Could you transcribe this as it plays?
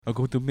I'm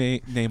going to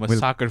name a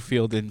soccer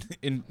field in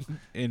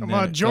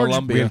George,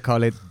 Colombia. We'll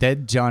call it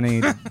Dead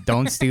Johnny,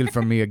 Don't Steal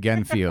From Me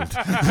Again Field.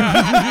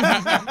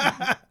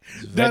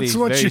 That's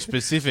very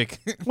specific.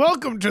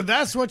 Welcome to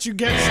That's What You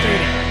Get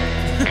Stadium.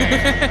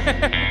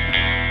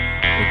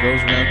 What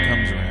goes around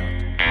comes around.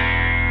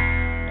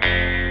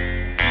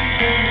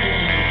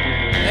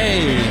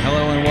 Hey,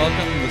 hello and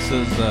welcome. This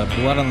is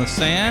Blood on the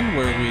Sand,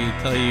 where we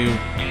tell you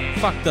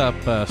fucked up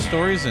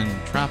stories in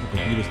tropical,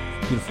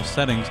 beautiful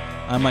settings.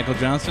 I'm Michael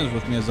Johnston.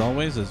 With me, as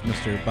always, is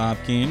Mr. Bob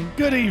Keane.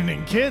 Good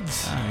evening,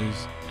 kids.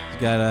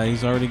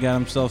 He's already got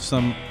himself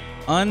some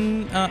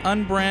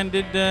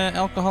unbranded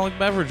alcoholic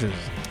beverages.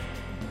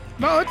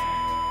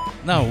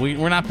 No,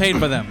 we're not paid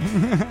by them.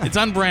 It's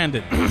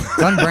unbranded. It's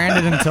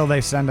unbranded until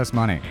they send us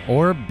money.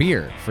 Or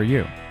beer for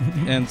you.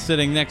 And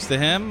sitting next to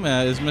him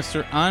is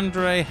Mr.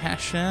 Andre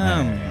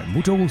Hashem.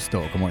 Mucho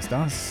gusto. ¿Cómo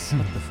estás?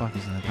 What the fuck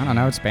is that? I don't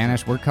know. It's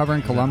Spanish. We're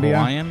covering Colombia.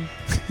 Hawaiian?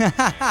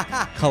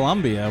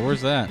 Colombia.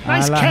 Where's that?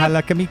 Nice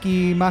Hala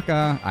kamiki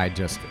maka.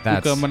 That's...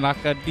 That's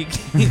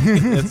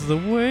the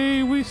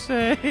way we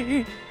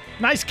say.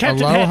 Nice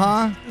Captain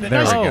Aloha? Head.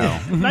 There we go.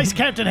 Nice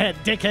Captain Head,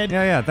 dickhead.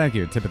 Yeah, thank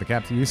you. Tip of the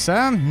cap to you,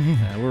 Sam.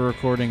 We're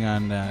recording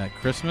on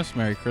Christmas.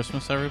 Merry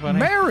Christmas, everybody.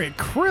 Merry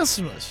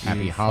Christmas.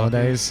 Happy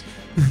holidays.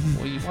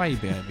 Why you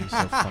gotta be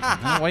so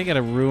fucking... Why you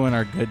gotta ruin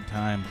our good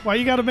time? Why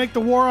you gotta make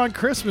the war on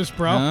Christmas,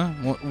 bro?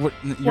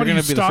 You're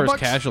gonna be the first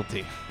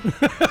casualty.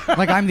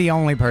 Like, I'm the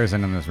only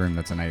person in this room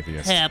that's an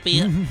atheist.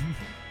 Happy.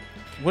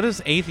 What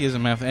does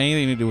atheism have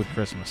anything to do with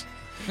Christmas?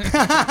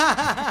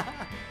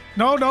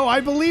 No,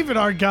 I believe in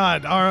our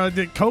God.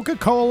 The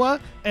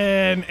Coca-Cola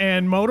and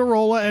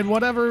Motorola and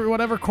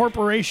whatever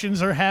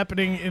corporations are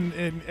happening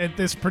in at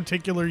this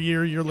particular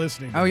year you're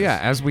listening to. Oh, yeah.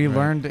 As we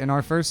learned in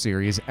our first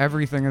series,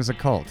 everything is a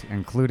cult,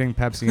 including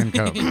Pepsi and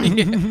Coke.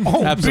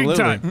 Oh, absolutely.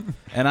 big time.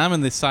 And I'm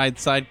in the side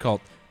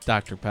cult,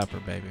 Dr. Pepper,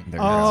 baby.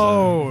 The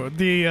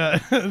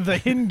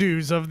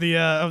Hindus of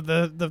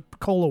the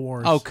Cola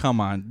Wars. Oh, come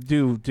on.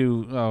 Do.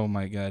 Oh,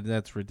 my God.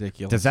 That's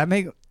ridiculous. Does that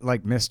make,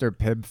 like, Mr.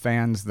 Pibb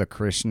fans the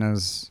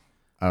Krishnas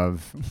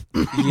of...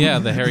 Yeah,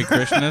 the Hare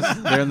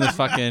Krishnas. They're in the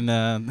fucking...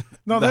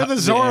 No, they're the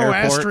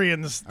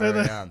Zoroastrians. They're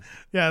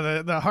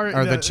the heart...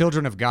 Or the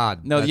children of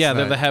God. No,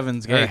 they're the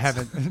Heaven's Gates.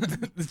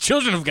 The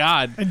children of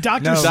God. And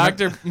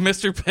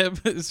Mr.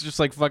 Pibb is just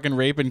like fucking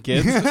raping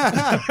kids. That's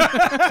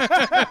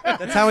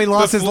how he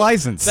lost his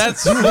license.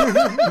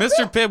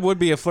 Mr. Pibb would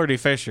be a flirty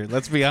fisher.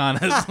 Let's be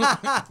honest.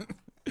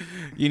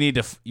 You need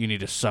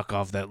to suck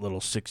off that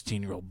little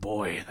 16-year-old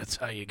boy. That's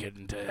how you get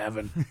into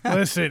heaven.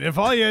 Listen, if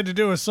all you had to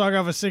do was suck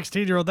off a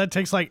 16-year-old, that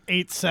takes like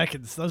 8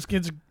 seconds. Those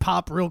kids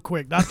pop real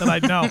quick. Not that I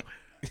know.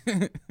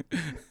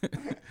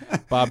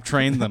 Bob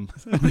trained them.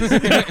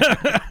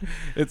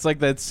 It's like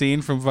that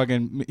scene from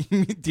fucking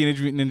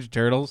Teenage Mutant Ninja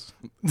Turtles.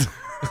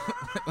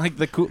 Like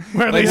the cool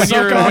where they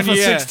suck off a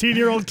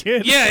 16-year-old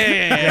kid.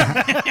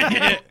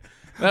 Yeah.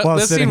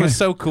 That scene was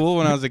so cool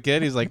when I was a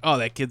kid. He's like, oh,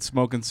 that kid's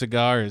smoking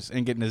cigars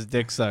and getting his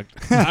dick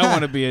sucked. I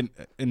want to be a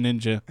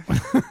ninja.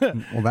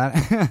 Well,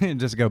 that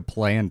just go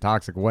play in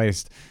toxic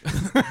waste.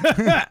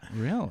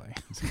 Really?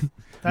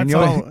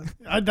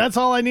 That's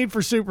all I need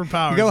for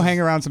superpowers. You go hang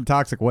around some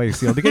toxic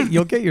waste.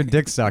 You'll get your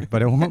dick sucked,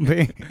 but it won't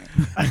be.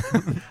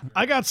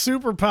 I got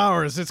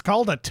superpowers. It's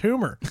called a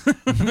tumor.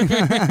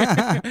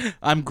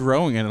 I'm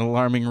growing at an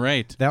alarming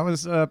rate. That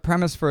was a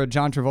premise for a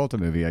John Travolta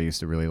movie I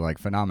used to really like,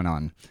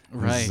 Phenomenon.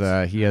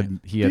 Right. He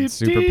had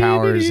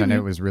superpowers, and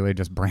it was really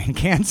just brain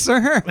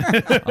cancer.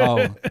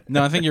 Oh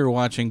no, I think you were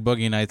watching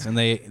Boogie Nights, and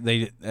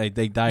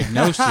they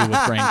diagnosed you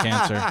with brain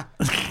cancer.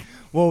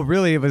 Well,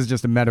 really, it was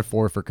just a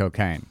metaphor for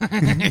cocaine.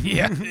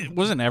 Yeah, it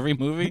wasn't every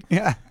movie.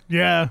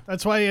 Yeah,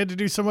 that's why he had to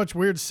do so much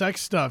weird sex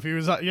stuff. He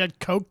had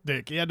coke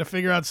dick. He had to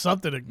figure out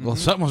something. Well,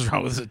 something was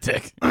wrong with his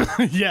dick.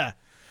 Yeah.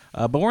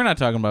 But we're not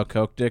talking about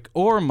coke dick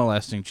or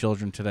molesting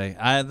children today.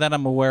 That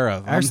I'm aware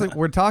of. Actually,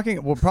 we're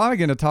probably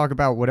going to talk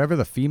about whatever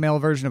the female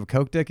version of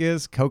coke dick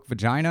is. Coke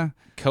vagina.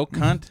 Coke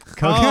cunt.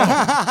 Coke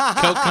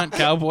cunt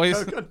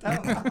cowboys.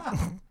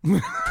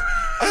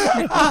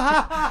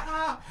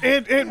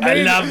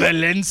 La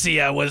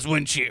Valencia was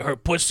when her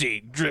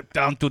pussy dripped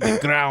down to the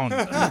ground.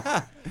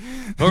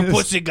 Her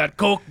pussy got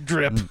coke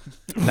drip.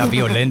 La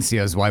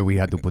violencia is why we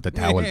had to put the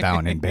towel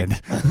down in bed.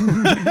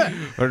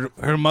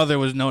 Her mother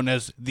was known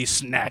as the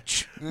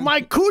Snatch.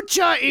 My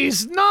coocha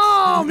is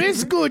numb.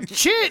 It's good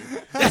shit.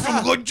 That's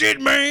some good shit,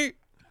 man.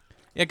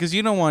 Yeah, because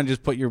you don't want to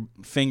just put your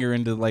finger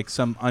into like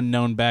some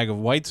unknown bag of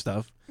white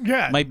stuff.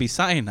 Yeah, might be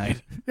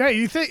cyanide. Yeah,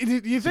 you think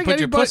put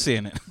your pussy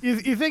in it.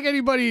 You think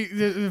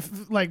anybody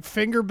like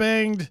finger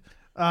banged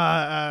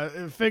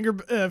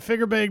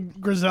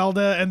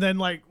Griselda and then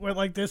like went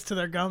like this to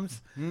their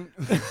gums?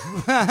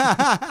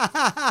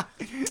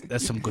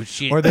 That's some good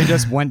shit. Or they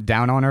just went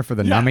down on her for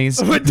the nummies.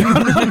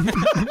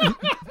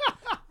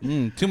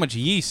 Too much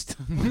yeast.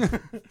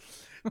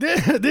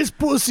 This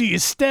pussy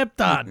is stepped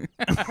on.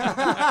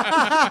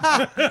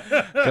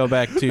 Go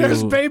back to...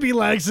 There's baby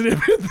laxative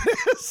in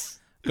this.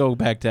 Go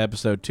back to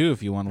episode 2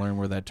 if you want to learn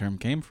where that term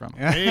came from.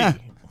 Hey.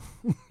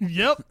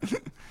 Yep.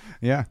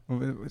 Yeah,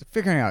 we're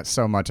figuring out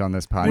so much on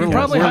this podcast.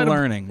 We're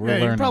learning. We're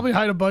You learning. probably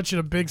hide a bunch of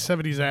a big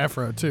 70s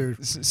afro, too.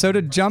 So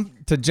to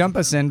jump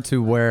us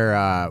into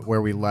where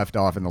we left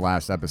off in the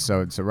last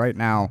episode. So right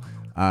now,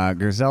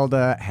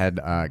 Griselda had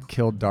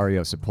killed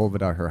Dario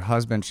Sepulveda, her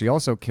husband. She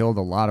also killed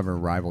a lot of her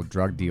rival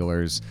drug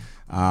dealers.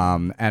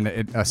 And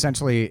it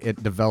essentially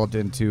developed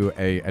into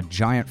a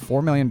giant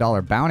 $4 million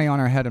bounty on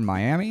her head in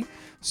Miami.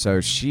 So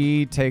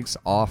she takes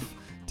off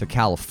to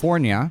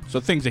California. So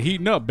things are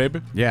heating up,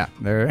 baby. Yeah,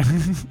 they're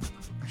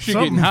She's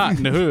getting hot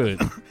in the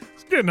hood.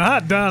 It's getting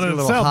hot down a in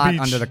little South hot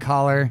Beach. under the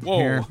collar Whoa.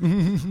 here.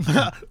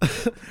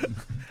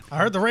 I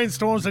heard the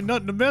rainstorms ain't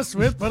nothing to mess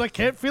with, but I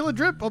can't feel a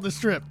drip on the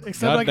strip.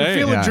 Except I can Goddamn.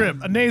 feel Yeah. a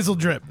drip, a nasal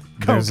drip.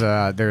 Coke.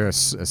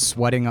 There's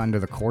sweating under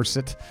the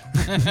corset.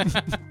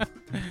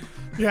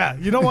 Yeah,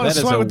 you don't want That to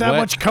is sweat a with that wet-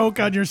 much Coke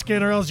on your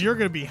skin, or else you're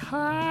going to be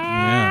hot.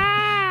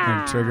 Yeah.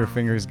 And trigger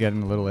fingers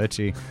getting a little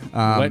itchy.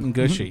 Wet and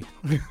gushy.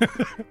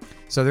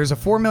 So there's a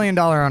 $4 million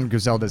on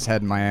Griselda's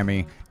head in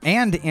Miami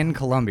and in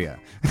Colombia.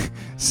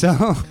 So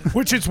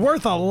Which is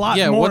worth a lot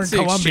Yeah, more what's in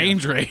the Colombia.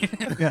 exchange rate?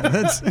 yeah,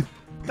 that's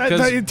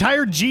The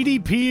entire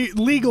GDP,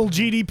 legal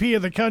GDP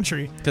of the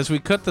country. Because we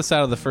cut this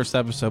out of the first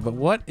episode, but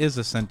what is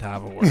a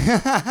centavo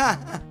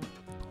worth?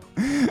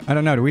 I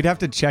don't know. We'd have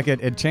to check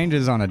it. It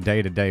changes on a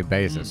day-to-day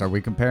basis. Are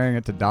we comparing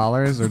it to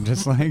dollars or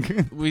just like?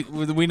 we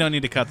don't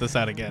need to cut this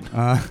out again.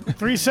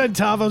 3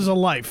 centavos a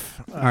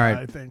life, All right.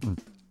 I think.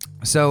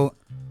 So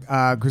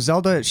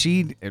Griselda,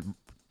 she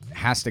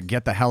has to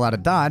get the hell out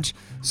of Dodge.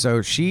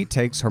 So she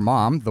takes her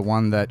mom, the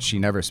one that she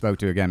never spoke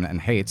to again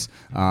and hates,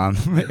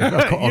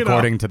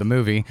 according to the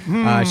movie.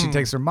 She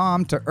takes her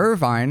mom to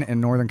Irvine in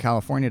Northern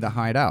California to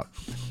hide out.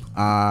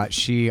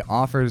 She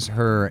offers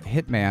her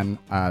hitman,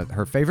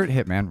 her favorite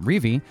hitman,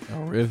 Rivi.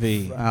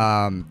 Rivi.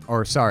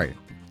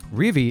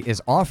 Rivi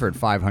is offered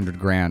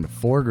 $500,000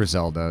 for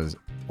Griselda's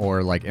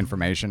or like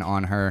information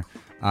on her,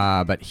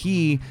 but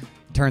he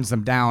turns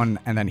them down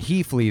and then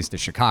he flees to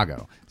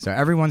Chicago. So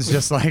everyone's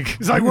just like,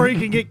 It's like where he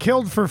can get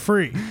killed for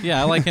free.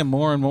 Yeah, I like him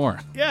more and more.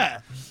 Yeah.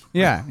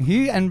 yeah,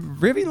 he and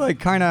Rivi like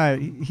kind of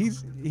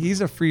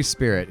he's a free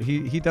spirit.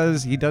 He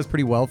does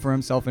pretty well for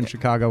himself in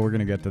Chicago. We're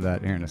gonna get to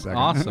that here in a second.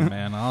 Awesome,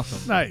 man.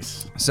 Awesome.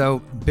 Nice. So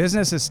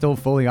business is still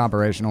fully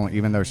operational,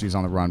 even though she's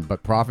on the run,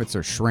 but profits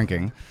are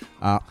shrinking.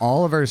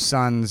 All of her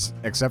sons,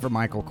 except for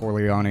Michael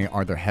Corleone,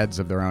 are the heads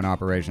of their own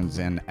operations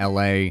in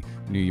L.A.,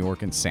 New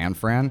York, and San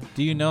Fran.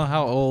 Do you know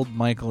how old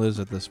Michael is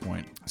at this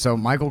point? So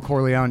Michael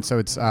Corleone, so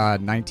it's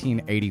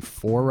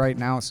 1984 right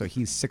now, so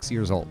he's 6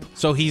 years old.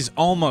 So he's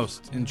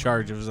almost in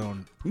charge of his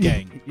own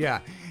gang.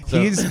 Yeah.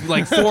 So He's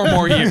like 4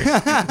 more years,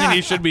 and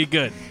he should be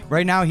good.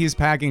 right now he's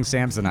packing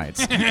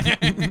Samsonites.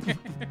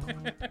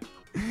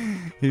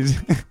 He's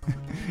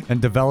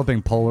and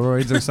developing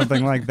Polaroids or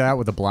something like that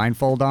with a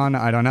blindfold on.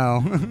 I don't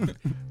know.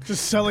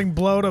 Just selling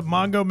blow to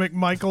Mongo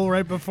McMichael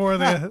right before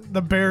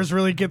the Bears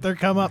really get their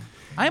come up.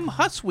 I'm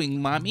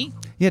hustling, mommy.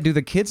 Yeah, do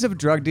the kids of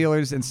drug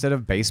dealers, instead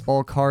of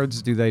baseball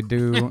cards, do they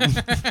they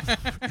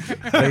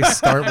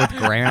start with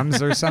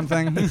grams or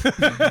something?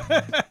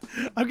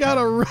 I've got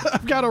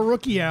a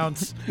rookie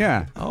ounce.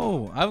 Yeah.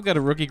 Oh, I've got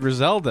a rookie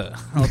Griselda.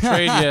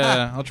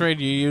 I'll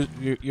trade you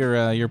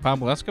your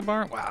Pablo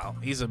Escobar. Wow,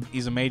 he's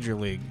a major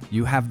league.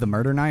 You have the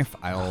murder knife?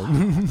 I'll...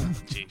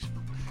 Jeez.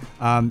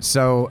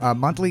 So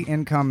monthly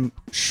income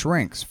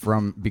shrinks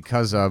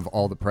because of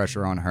all the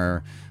pressure on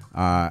her.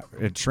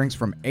 It shrinks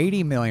from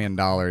 $80 million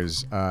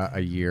a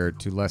year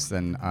to less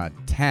than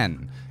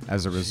 10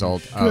 as a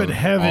result of Good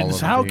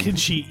heavens, all how of the- can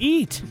she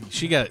eat?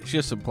 She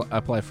has to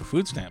apply for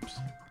food stamps.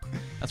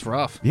 That's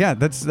rough. Yeah,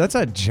 that's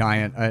a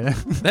giant.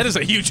 That is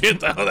a huge hit,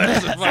 though. That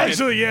is a fucking,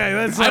 Actually,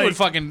 yeah, that's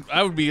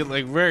I would be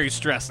like very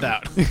stressed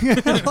out.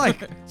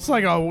 like it's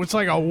like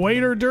a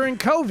waiter during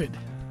COVID.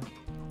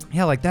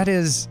 yeah, like that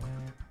is.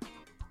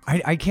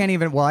 I can't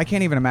even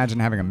imagine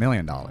having $1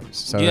 million.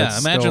 So Yeah,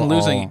 that's imagine still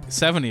losing all-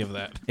 70 of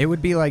that. It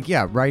would be like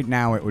right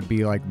now it would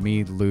be like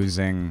me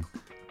losing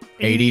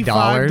 $80.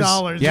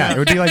 $85, Yeah, it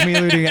would be like me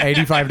losing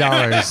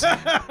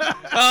 $85.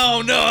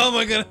 Oh no! How am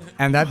I gonna?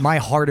 And that my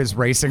heart is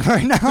racing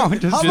right now.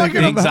 Just am I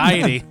gonna-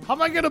 anxiety. How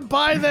am I gonna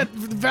buy that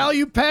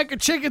value pack of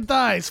chicken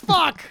thighs?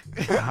 Fuck!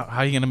 How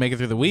are you gonna make it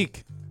through the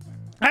week?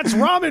 That's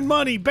ramen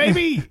money,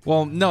 baby.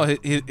 Well, no.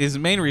 His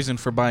main reason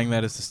for buying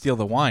that is to steal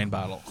the wine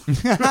bottle.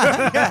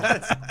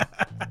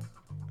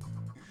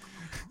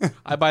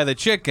 I buy the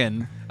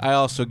chicken. I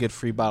also get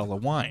free bottle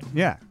of wine.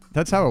 Yeah,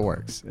 that's how it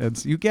works.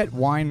 It's you get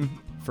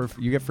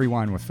free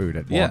wine with food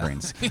at Yeah.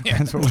 Walgreens. Yeah.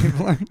 That's what we've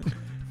learned.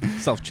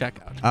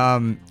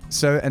 Self-checkout.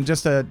 So, and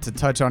just to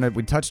touch on it,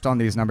 we touched on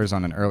these numbers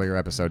on an earlier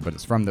episode, but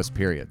it's from this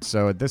period.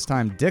 So at this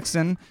time,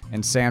 Dixon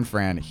in San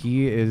Fran,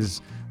 he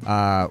is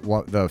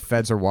what the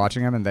feds are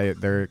watching him, and they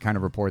kind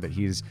of report that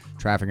he's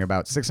trafficking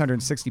about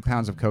 660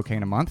 pounds of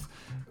cocaine a month.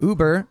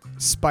 Uber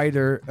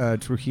Spider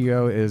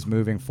Trujillo is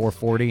moving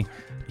 440.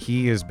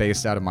 he is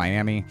based out of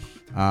Miami.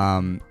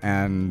 And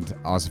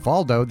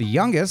Osvaldo, the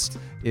youngest,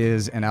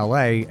 is in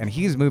LA, and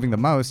he's moving the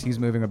most. He's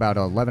moving about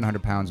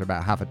 1,100 pounds or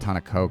about half a ton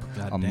of coke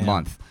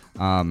month.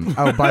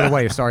 Oh, by the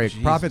way, sorry,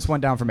 profits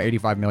went down from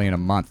 85 million a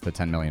month to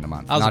 10 million a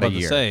month. I was not about a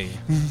year. to say,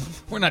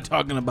 we're not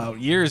talking about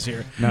years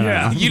here.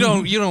 No. You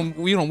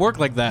don't work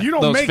like that. You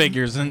don't those make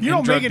figures. You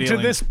don't make it to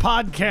this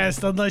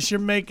podcast unless you're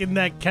making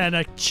that kind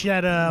of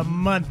cheddar a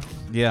month.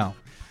 Yeah.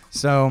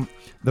 So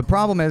the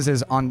problem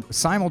is on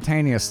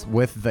simultaneous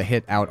with the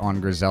hit out on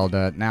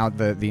Griselda, now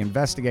the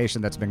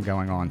investigation that's been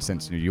going on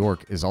since New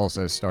York is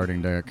also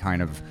starting to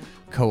kind of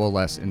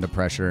coalesce into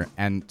pressure.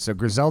 And so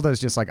Griselda is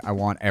just like, I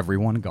want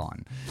everyone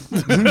gone.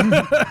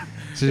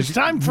 So It's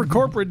time for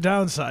corporate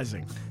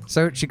downsizing.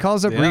 So she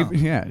calls up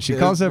she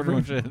calls up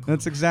pretty much it.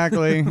 That's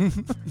exactly.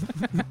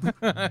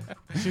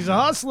 She's a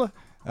hustler.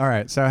 All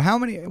right. So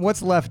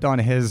what's left on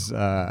his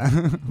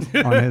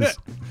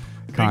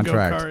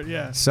contract? Card,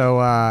 yeah.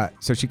 So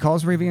she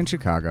calls Reeve in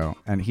Chicago,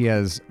 and he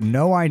has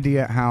no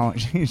idea how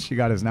she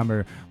got his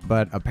number,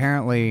 but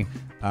apparently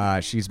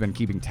she's been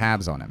keeping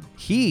tabs on him.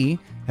 He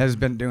has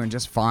been doing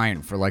just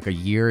fine for like a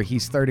year.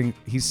 He's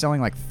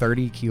selling like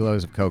 30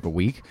 kilos of coke a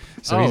week.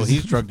 So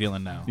he's drug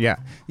dealing now. Yeah.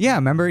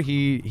 Remember,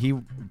 he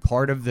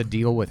part of the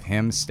deal with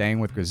him staying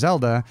with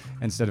Griselda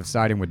instead of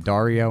siding with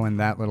Dario and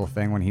that little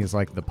thing when he's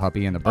like the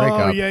puppy in the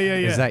breakup.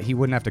 Is that he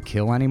wouldn't have to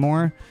kill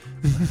anymore.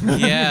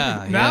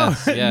 Yeah. Now-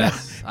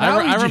 yes. now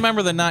I he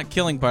remember the not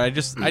killing part. I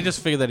just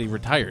figured that he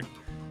retired.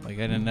 Like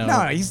I didn't know. No,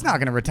 he's not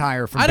going to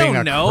retire from I being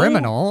don't a know.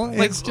 criminal.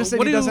 Like, It's just that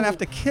what he do- doesn't have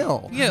to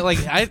kill. Yeah,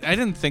 like I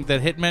didn't think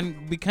that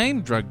hitmen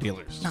became drug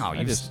dealers. No, I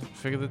you just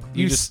figured that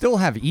You just still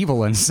have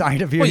evil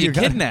inside of you. well, you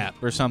gotta- kidnap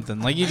or something.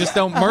 Like you just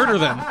don't murder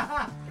them.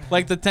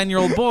 Like the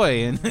 10-year-old boy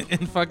in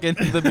fucking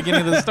the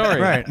beginning of the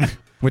story. Right.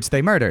 Which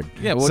they murdered.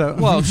 Yeah. Well, So-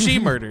 well she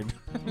murdered.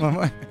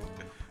 I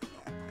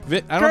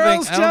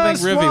Girls don't think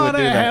Rivy would wanna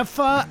do that. have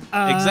fun.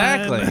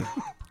 Exactly.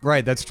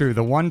 Right, that's true.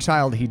 The one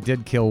child he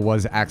did kill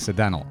was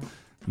accidental.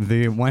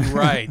 The one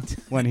Right.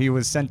 when he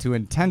was sent to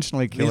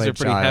intentionally kill These a are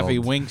pretty child. heavy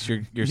winks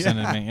you're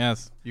sending me.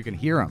 Yes. You can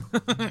hear him.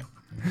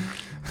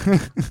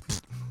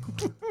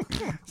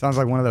 Sounds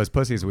like one of those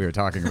pussies we were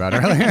talking about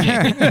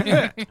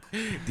earlier.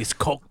 This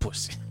coke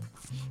pussy.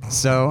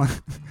 So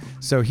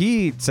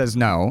he says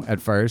no at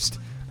first,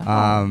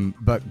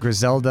 but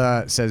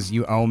Griselda says,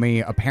 you owe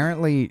me.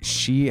 Apparently,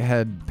 she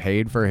had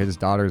paid for his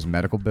daughter's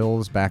medical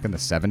bills back in the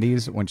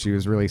 70s when she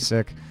was really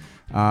sick.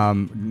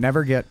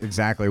 Never get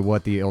exactly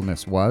what the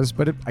illness was,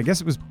 but I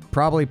guess it was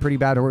probably pretty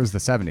bad, or it was the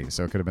 70s,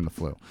 so it could have been the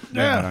flu.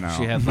 Yeah. I don't know.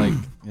 She had like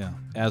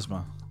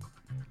asthma.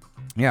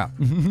 Yeah.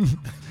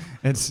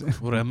 It's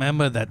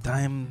Remember that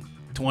time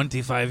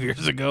 25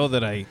 years ago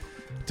that I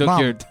took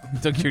Mom.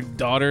 took your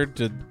daughter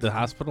to the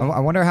hospital? I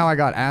wonder how I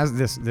got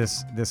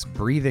this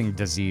breathing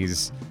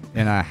disease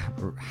in a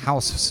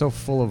house so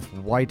full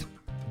of white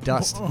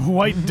dust.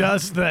 White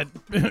dust that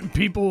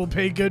people will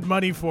pay good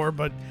money for,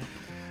 but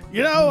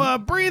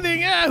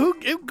breathing. Yeah,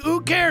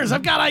 who cares?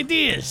 I've got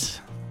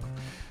ideas.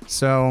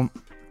 So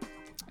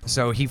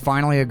he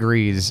finally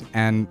agrees,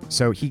 and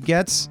so he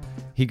goes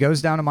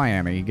down to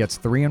Miami. He gets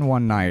 3 in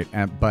one night,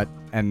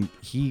 and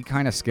he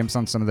kind of skimps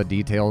on some of the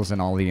details in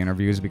all the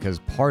interviews because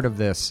part of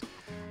this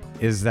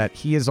is that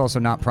he is also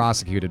not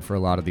prosecuted for a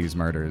lot of these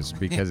murders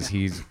because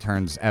he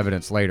turns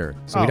evidence later.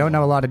 So we don't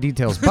know a lot of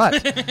details, but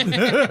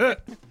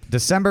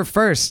December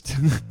 1st,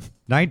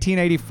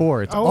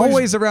 1984. It's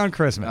always around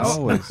Christmas.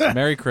 Always.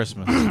 Merry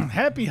Christmas.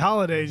 Happy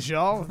holidays,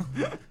 y'all.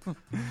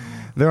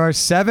 There are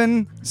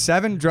seven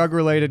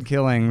drug-related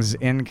killings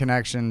in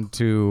connection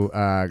to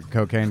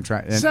cocaine.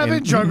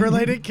 7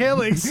 drug-related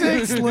killings,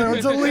 6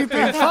 loads of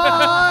leaping,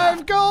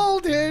 5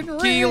 golden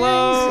rings.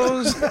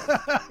 Kilos.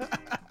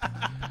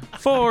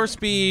 4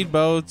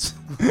 speedboats.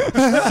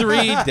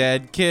 3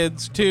 dead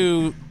kids.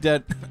 2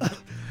 dead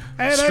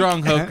And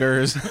strung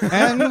hookers.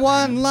 and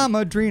 1 La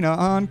Madrina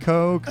on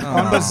coke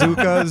on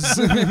bazookas.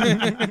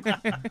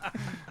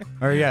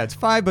 Or yeah, it's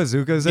 5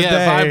 bazookas a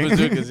day. 5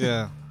 bazookas,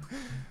 yeah.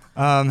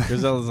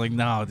 Griselda's like,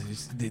 no,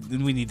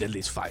 we need at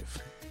least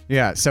 5.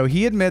 Yeah, so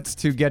he admits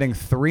to getting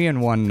 3 in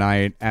one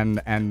night,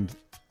 and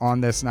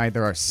on this night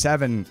there are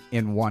 7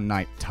 in one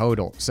night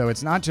total. So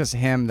it's not just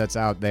him that's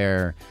out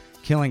there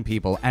killing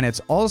people, and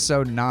it's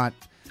also not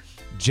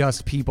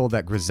just people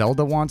that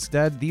Griselda wants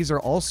dead. These are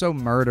also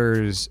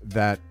murders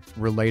that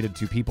related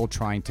to people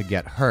trying to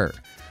get her.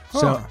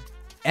 So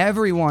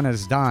everyone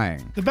is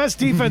dying. the best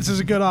defense is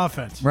a good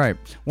offense. Right.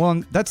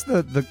 Well, that's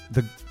the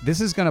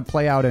this is going to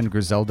play out in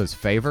Griselda's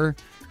favor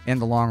in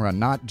the long run.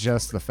 Not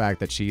just the fact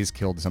that she's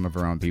killed some of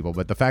her own people,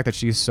 but the fact that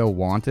she's so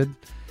wanted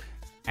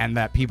and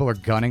that people are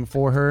gunning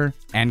for her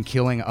and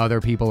killing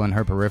other people in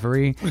her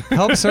periphery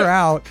helps her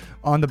out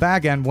on the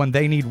back end when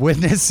they need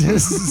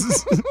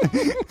witnesses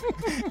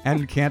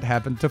and can't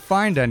happen to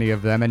find any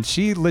of them. And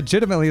she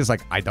legitimately is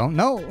like, I don't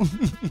know.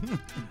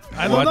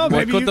 I don't know. What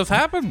Maybe could you, have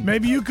happened?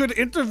 maybe you could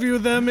interview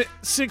them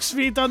 6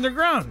 feet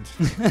underground.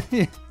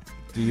 Do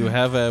you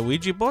have a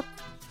Ouija board?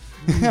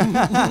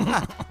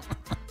 Because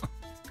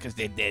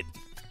they're dead.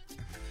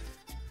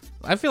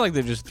 I feel like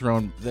they're just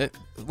throwing that.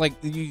 Like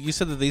you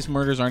said that these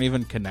murders aren't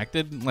even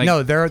connected. Like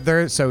No,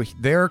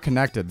 they're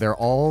connected. They're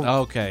all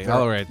okay.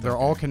 All right. They're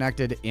all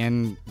connected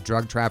in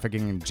drug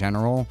trafficking in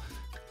general.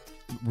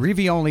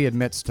 Reeve only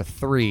admits to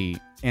 3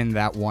 in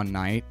that one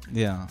night.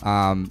 Yeah.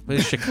 But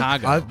it's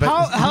Chicago.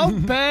 How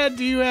bad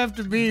do you have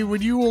to be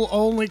when you will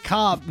only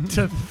cop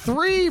to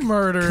 3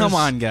 murders? Come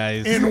on,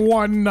 guys. In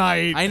one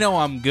night. I know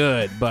I'm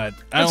good, but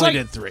I only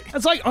did 3.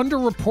 It's like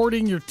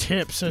underreporting your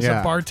tips as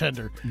a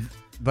bartender.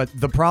 But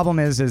the problem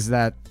is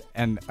that,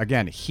 and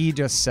again, he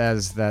just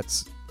says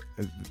that's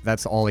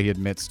all he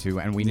admits to,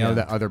 and we know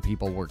that other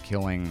people were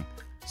killing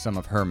some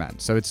of her men.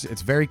 So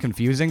it's very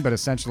confusing, but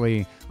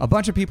essentially a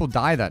bunch of people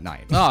die that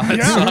night. Oh,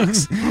 that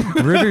sucks.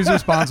 River's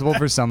responsible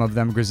for some of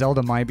them.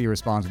 Griselda might be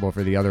responsible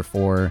for the other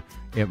 4.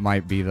 It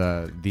might be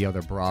the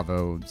other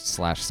Bravo /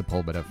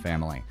 Sepulveda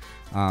family.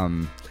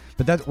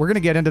 But we're going to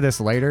get into this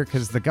later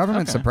because the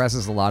government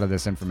suppresses a lot of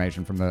this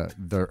information from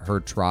her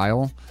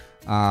trial.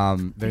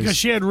 Because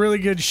she had really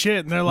good shit,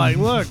 and they're like,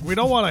 look, we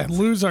don't want to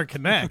lose our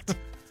connect.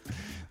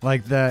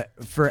 Like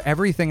for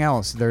everything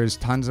else, there's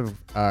tons of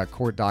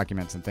court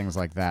documents and things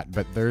like that,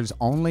 but there's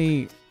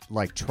only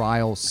like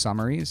trial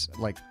summaries.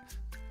 Like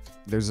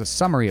there's a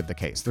summary of the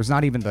case. There's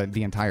not even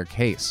the entire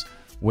case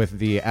with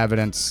the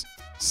evidence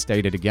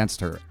stated against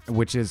her,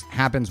 which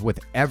happens with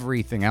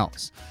everything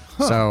else.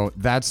 So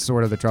that's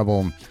sort of the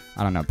trouble.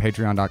 I don't know.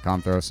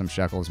 Patreon.com, throw some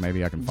shekels.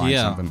 Maybe I can find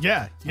something.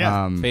 Yeah.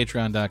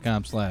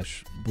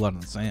 Patreon.com/Blood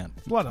on the Sand.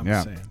 Blood on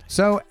the Sand.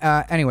 So,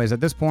 anyways, at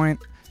this point,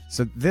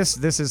 so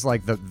this is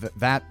like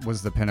that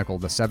was the pinnacle.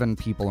 The 7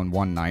 people in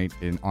one night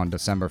on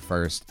December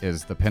 1st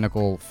is the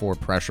pinnacle for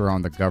pressure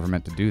on the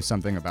government to do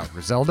something about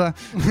Griselda,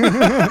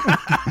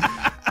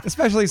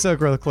 especially so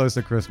close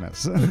to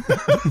Christmas.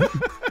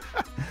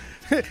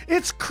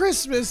 It's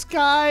Christmas,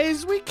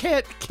 guys. We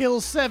can't kill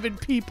 7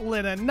 people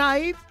in a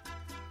night.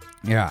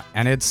 Yeah,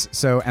 and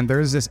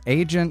there's this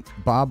agent,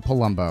 Bob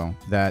Palumbo,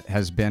 that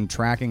has been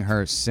tracking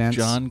her since...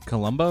 John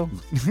Columbo?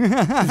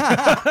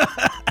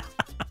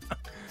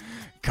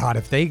 God,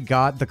 if they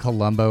got the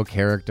Columbo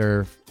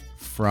character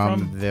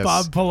from this...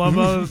 Bob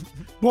Palumbo,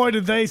 boy,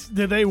 did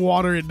they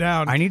water it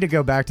down. I need to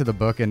go back to the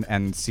book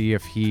and see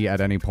if he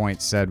at any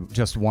point said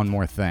just one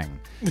more thing.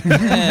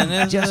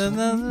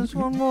 There's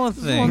one more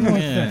thing.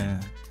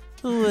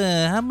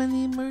 How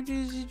many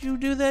murders did you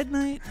do that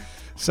night?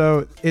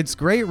 So it's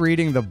great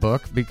reading the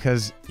book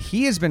because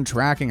he has been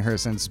tracking her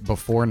since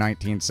before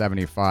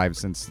 1975,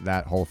 since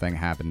that whole thing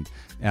happened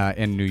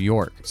in New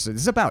York. So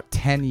this is about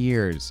 10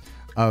 years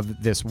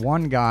of this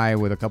one guy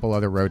with a couple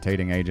other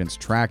rotating agents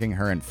tracking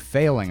her and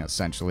failing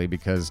essentially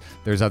because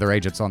there's other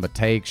agents on the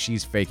take.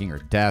 She's faking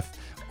her death.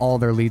 All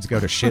their leads go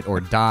to shit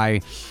or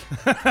die.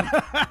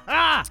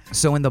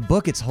 So in the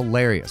book, it's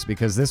hilarious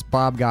because this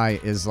Bob guy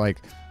is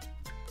like,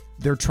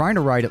 they're trying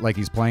to write it like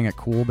he's playing it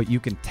cool, but you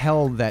can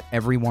tell that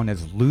everyone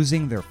is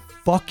losing their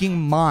fucking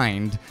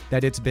mind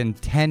that it's been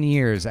 10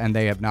 years and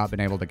they have not been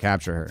able to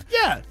capture her.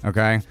 Yeah.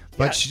 Okay?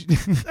 But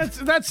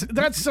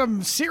that's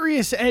some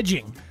serious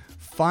edging.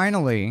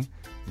 Finally,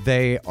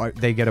 they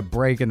get a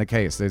break in the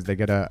case. They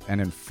get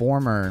an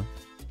informer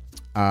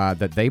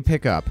that they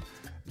pick up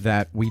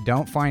that we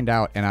don't find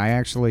out, and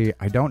I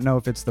don't know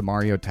if it's the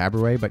Mario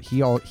Taburet, but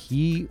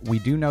we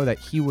do know that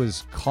he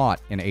was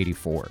caught in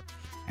 84.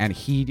 And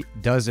he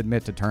does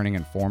admit to turning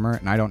informer,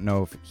 and I don't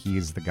know if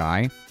he's the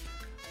guy.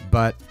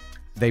 But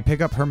they pick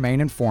up her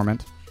main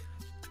informant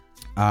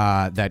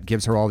that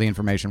gives her all the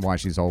information why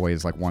she's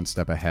always like one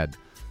step ahead.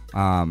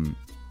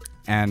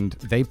 And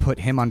they put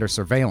him under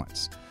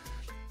surveillance.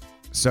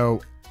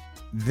 So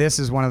this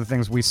is one of the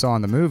things we saw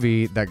in the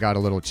movie that got a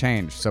little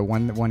changed. So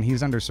when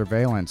he's under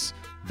surveillance,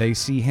 they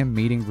see him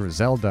meeting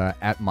Griselda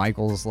at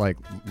Michael's like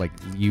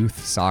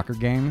youth soccer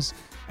games.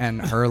 And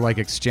her like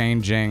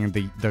exchanging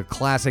the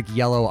classic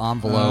yellow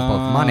envelope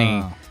of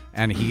money,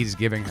 and he's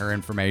giving her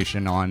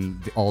information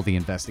on all the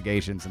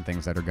investigations and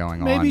things that are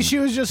going on. Maybe she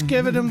was just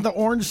giving him the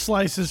orange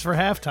slices for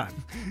halftime.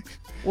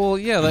 Well,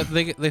 yeah,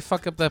 they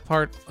fuck up that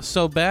part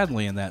so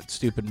badly in that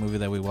stupid movie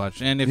that we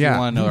watched. And if you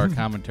want to know our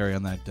commentary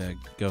on that,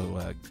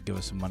 go give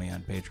us some money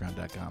on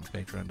Patreon.com,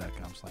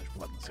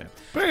 patreon.com/Blood on the Sand.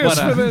 Pay us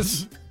for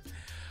this.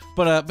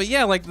 But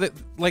yeah, like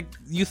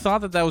you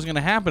thought that was going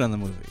to happen in the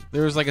movie.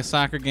 There was like a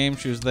soccer game.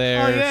 She was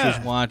there. She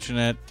was watching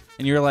it,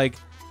 and you're like,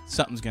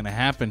 something's going to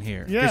happen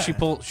here. Yeah.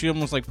 She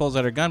almost like pulls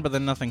out her gun, but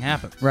then nothing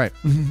happens. Right.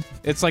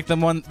 It's like the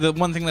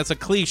one thing that's a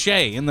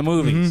cliche in the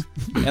movies,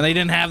 and they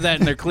didn't have that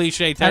in their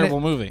cliche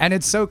terrible movie. And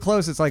it's so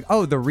close. It's like,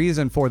 oh, the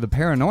reason for the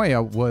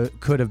paranoia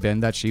could have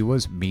been that she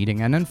was meeting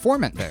an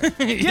informant there.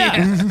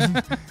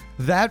 Yeah.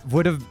 That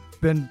would have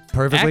been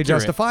perfectly Accurate.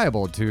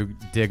 justifiable to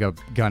dig a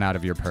gun out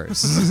of your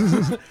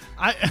purse.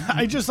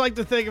 I just like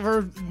to think of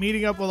her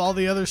meeting up with all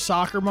the other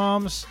soccer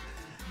moms,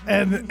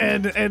 and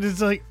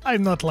it's like,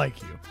 I'm not like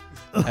you.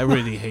 I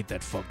really hate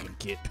that fucking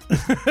kid,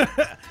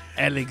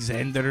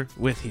 Alexander,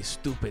 with his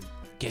stupid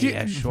gay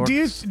ass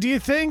shorts. Do you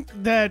think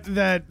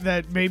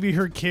that maybe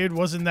her kid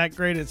wasn't that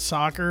great at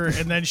soccer,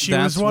 and then she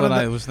That's was one what of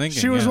the, I was thinking,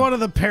 she was yeah. one of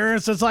the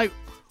parents that's like,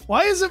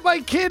 why isn't my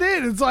kid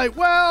in? It's like,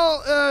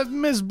 well,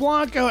 Miss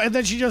Blanco, and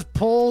then she just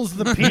pulls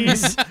the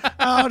piece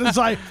out. It's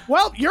like,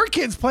 well, your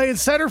kid's playing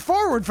center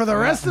forward for the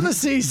rest of the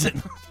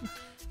season.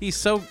 He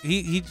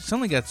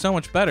suddenly got so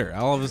much better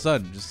all of a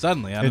sudden, just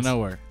suddenly out of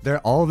nowhere.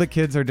 All the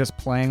kids are just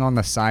playing on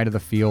the side of the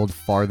field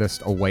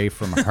farthest away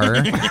from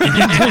her. They're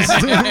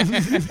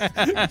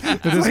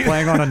just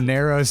playing on a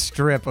narrow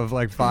strip of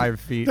like 5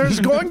 feet. There's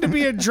going to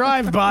be a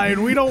drive-by,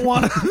 and we don't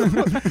want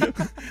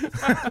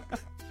to.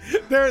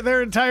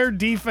 Their entire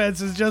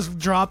defense is just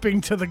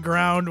dropping to the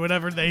ground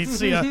whenever they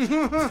see an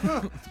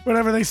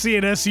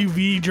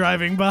SUV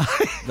driving by.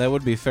 That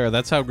would be fair.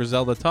 That's how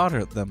Griselda taught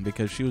them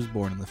because she was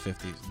born in the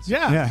 50s. And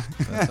Yeah.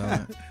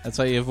 That's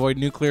how you avoid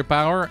nuclear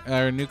power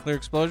or nuclear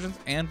explosions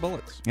and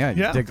bullets. Yeah,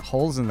 you dig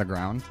holes in the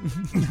ground.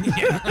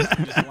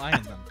 Just lie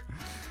in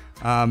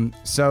them.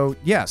 So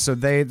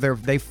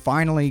they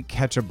finally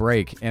catch a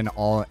break and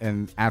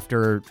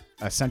after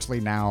essentially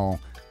now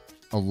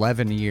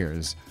 11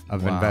 years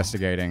of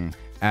investigating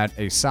at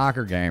a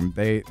soccer game.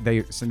 They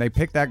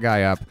picked that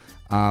guy up.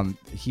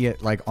 He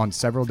had, like, on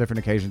several different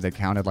occasions, they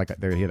counted like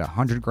he had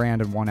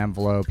 $100,000 in one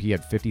envelope. He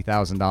had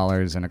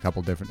 $50,000 in a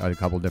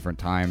couple different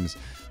times.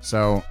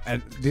 So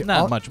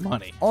not much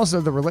money.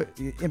 Also,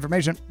 the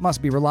information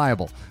must be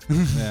reliable.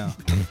 Yeah.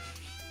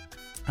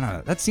 I don't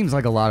know. That seems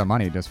like a lot of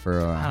money just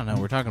for. I don't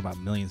know. We're talking about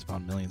millions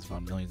upon millions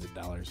upon millions of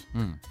dollars.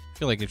 I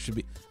feel like it should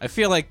be. I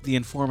feel like the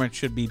informant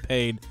should be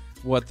paid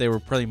what they were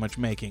pretty much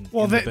making.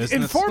 Well, in the business.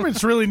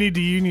 Informants really need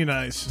to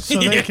unionize so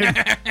they can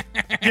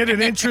get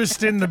an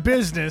interest in the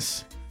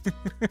business.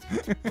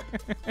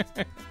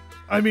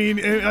 I mean,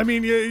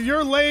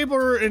 your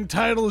labor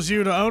entitles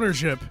you to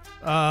ownership,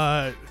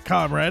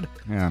 comrade.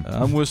 Yeah.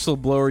 I'm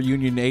whistleblower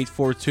Union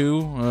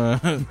 842.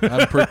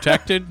 I'm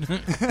protected.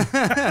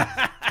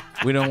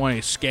 We don't want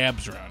any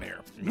scabs around here.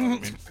 You know what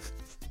I mean?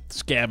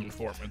 Scab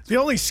informants. The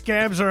only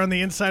scabs are on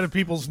the inside of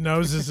people's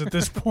noses at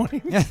this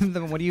point. Yeah,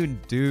 then what do you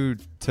do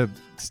to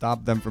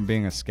stop them from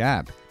being a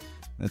scab?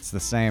 It's the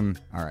same.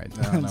 All right.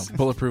 I don't know.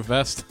 Bulletproof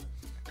vest?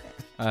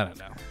 I don't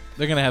know.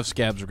 They're going to have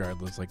scabs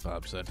regardless, like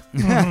Bob said.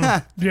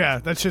 Yeah,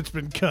 that shit's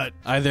been cut.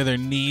 Either their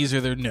knees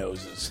or their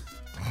noses.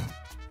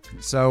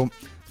 So,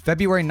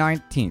 February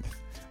 19th,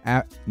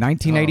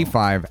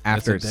 1985,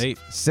 after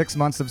 6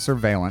 months of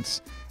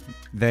surveillance,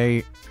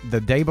 the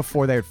day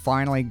before they had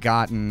finally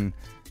gotten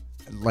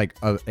like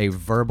a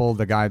verbal,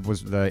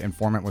 the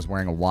informant was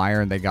wearing a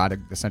wire, and they got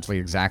essentially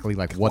exactly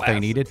like what they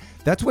needed.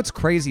 That's what's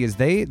crazy is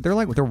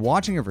they're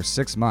watching it for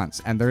 6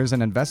 months, and there's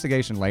an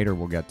investigation later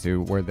we'll get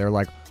to where they're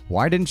like,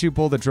 why didn't you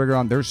pull the trigger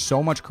on? There's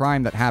so much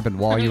crime that happened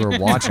while you were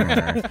watching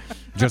her.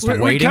 Just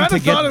waiting we to get. We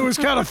thought it was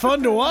kind of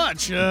fun to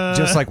watch.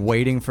 Just like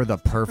waiting for the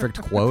perfect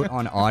quote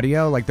on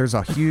audio. Like there's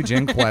a huge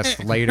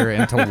inquest later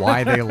into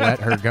why they let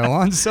her go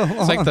on so long.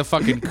 It's like the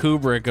fucking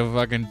Kubrick of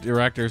fucking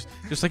directors.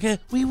 Just like,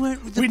 we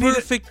went with the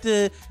perfect.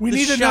 We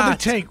need shot. Another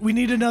take. We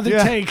need another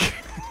take.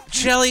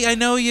 Shelly, I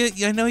know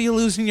you're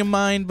losing your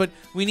mind, but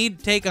we need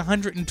to take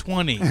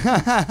 120.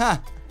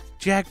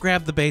 Jack,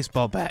 grab the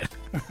baseball bat.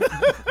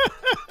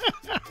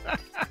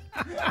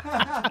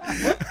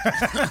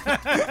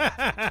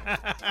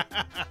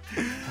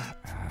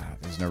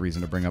 There's no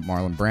reason to bring up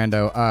Marlon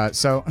Brando.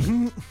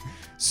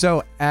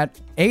 So at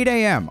 8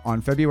 a.m.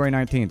 on February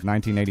 19th,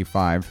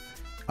 1985,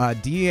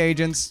 DEA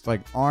agents,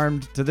 like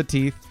armed to the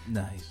teeth,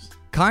 nice,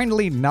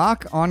 kindly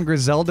knock on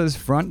Griselda's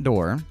front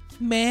door.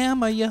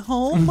 Ma'am, are you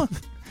home?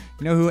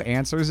 You know who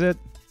answers it?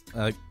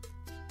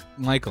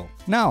 Michael.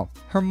 No,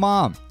 her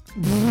mom.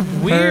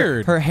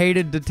 Weird. Her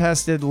hated,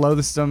 detested,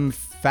 loathsome,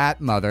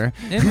 fat mother.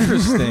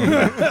 Interesting.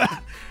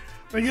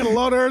 They get a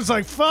load of her. It's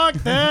like, fuck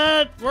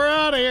that. We're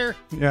out of here.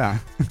 Yeah.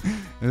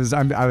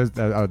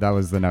 That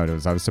was the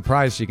note. I was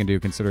surprised she can do,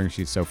 considering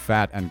she's so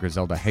fat and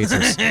Griselda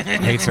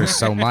hates her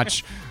so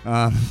much.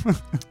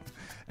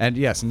 And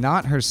yes,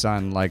 not her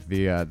son, like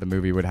the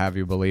movie would have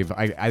you believe.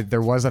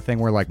 There was a thing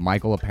where like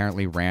Michael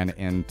apparently ran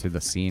into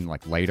the scene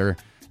like later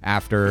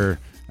after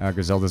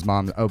Griselda's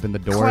mom opened the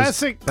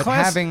doors. But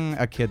having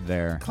a kid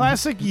there.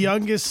 Classic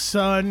youngest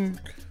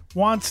son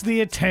wants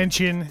the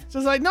attention. So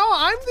it's like, no,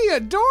 I'm the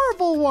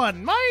adorable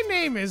one. My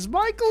name is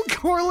Michael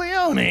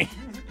Corleone.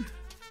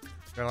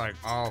 They're like,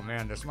 oh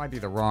man, this might be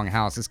the wrong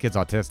house. This kid's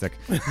autistic.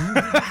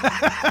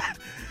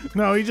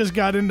 No, he just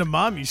got into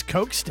mommy's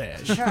Coke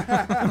stash.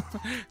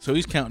 So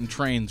he's counting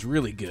trains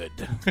really good.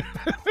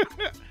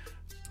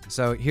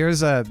 So here's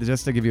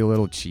just to give you a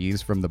little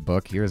cheese from the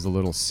book. Here's a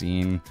little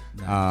scene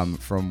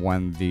from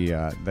when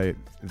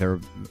they're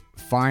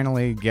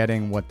finally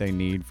getting what they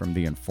need from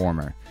the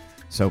informer.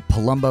 So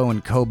Palumbo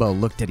and Kobo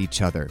looked at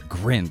each other,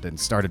 grinned, and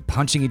started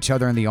punching each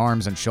other in the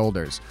arms and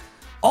shoulders.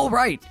 All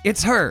right,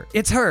 it's her,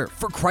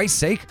 for Christ's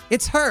sake,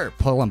 it's her,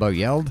 Palumbo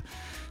yelled.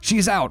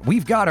 She's out,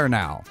 we've got her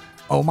now.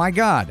 Oh my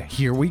God,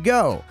 here we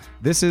go.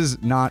 This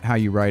is not how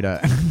you write a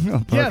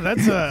book. Yeah,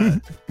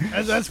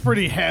 that's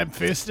pretty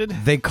ham-fisted.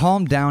 They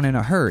calmed down in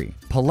a hurry.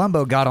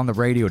 Palumbo got on the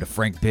radio to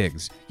Frank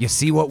Biggs. You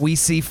see what we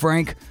see,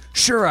 Frank?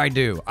 Sure I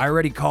do. I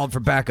already called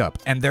for backup,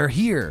 and they're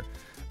here.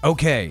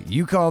 Okay,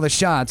 you call the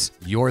shots.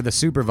 You're the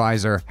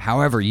supervisor.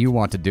 However you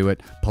want to do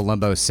it,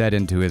 Palumbo said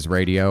into his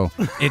radio.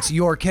 It's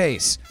your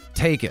case.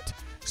 Take it.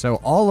 So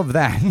all of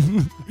that.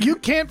 You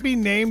can't be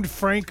named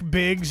Frank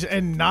Biggs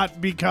and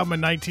not become a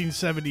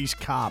 1970s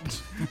cop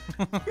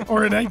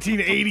or a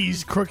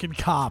 1980s crooked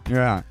cop.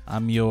 Yeah.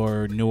 I'm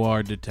your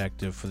noir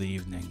detective for the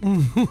evening.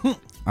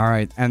 All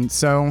right, and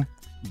so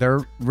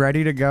they're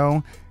ready to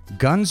go.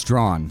 Guns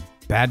drawn.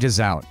 Badges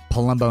out.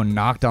 Palumbo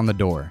knocked on the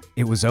door.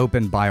 It was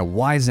opened by a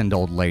wizened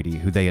old lady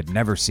who they had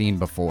never seen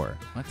before.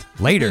 What?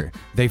 Later,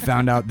 they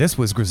found out this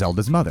was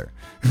Griselda's mother.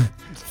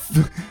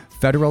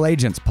 Federal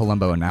agents,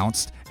 Palumbo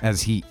announced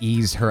as he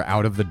eased her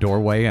out of the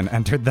doorway and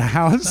entered the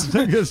house.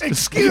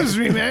 Excuse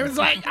me, man. It's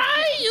like,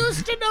 I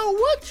used to know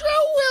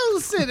Woodrow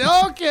Wilson.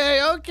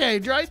 Okay.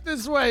 Right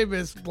this way,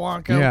 Miss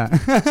Blanco.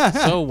 Yeah.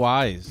 So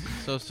wise.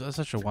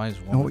 Such a wise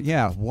woman. Oh,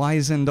 yeah.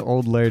 Wizened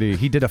old lady.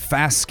 He did a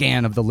fast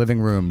scan of the living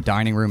room,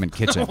 dining room, and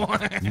kitchen.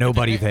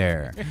 Nobody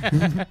there.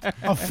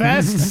 A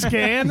fast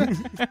scan?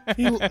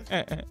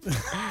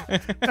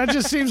 That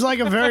just seems like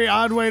a very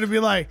odd way to be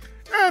like,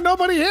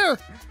 nobody here.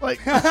 Like,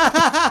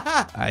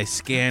 I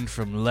scanned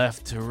from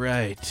left to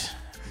right.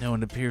 No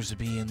one appears to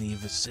be in the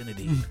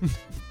vicinity.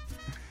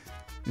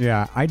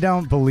 Yeah, I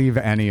don't believe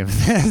any of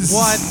this.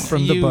 What?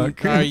 From the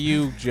book? Are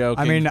you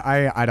joking? I mean,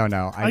 I don't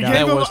know. I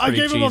That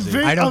gave him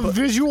a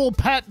visual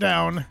pat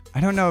down. I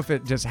don't know if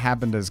it just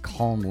happened as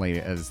calmly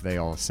as they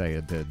all say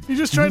it did. He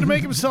just tried to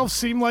make himself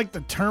seem like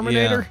the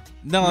Terminator.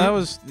 Yeah. No, that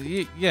was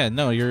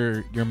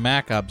your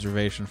Mac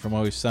observation from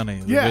Always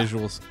Sunny. The Yeah.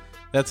 visuals.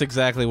 That's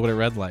exactly what it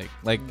read like.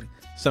 Like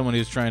someone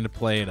who's trying to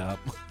play it up.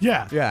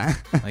 Yeah. Yeah.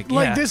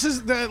 Like This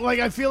is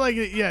I feel like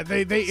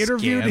they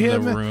interviewed Scan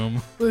him. the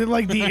room.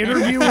 Like the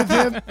interview with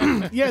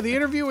him. Yeah, the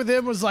interview with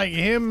him was like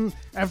him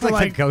after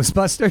like the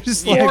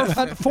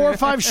Ghostbusters. four or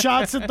five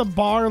shots at the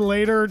bar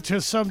later to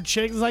some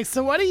chick. It's like,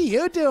 so what do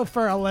you do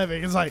for a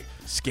living? It's like,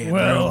 Scan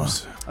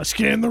rooms. I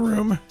scan the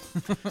room.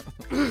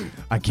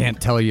 I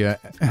can't tell you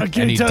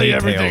any tell you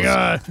details, everything,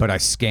 but I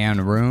scan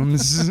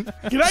rooms.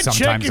 Can I check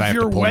Sometimes if I have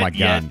you're to pull my wet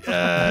gun.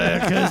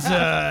 yet? Because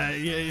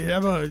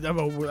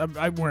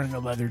I'm wearing a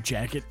leather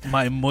jacket.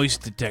 My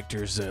moist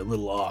detector's a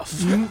little off.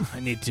 I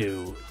need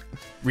to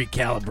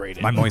recalibrate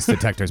it. My moist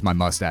detector's my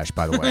mustache,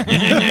 by the way.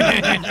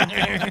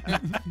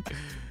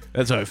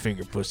 That's how I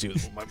finger pussy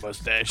with my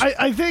mustache.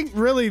 I think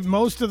really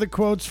most of the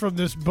quotes from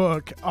this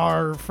book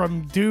are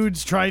from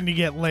dudes trying to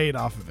get laid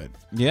off of it.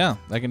 Yeah,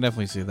 I can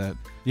definitely see that.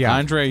 Yeah.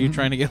 Andre, are you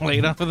trying to get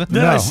laid off of it?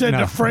 Then I No, said no.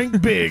 to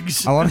Frank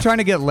Biggs. Oh, I'm trying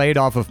to get laid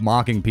off of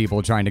mocking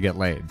people trying to get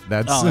laid.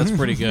 That's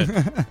pretty good.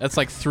 That's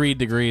like 3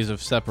 degrees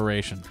of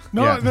separation.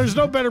 No, Yeah. there's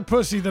no better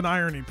pussy than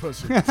irony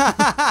pussy.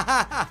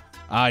 I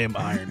am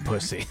Iron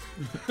Pussy.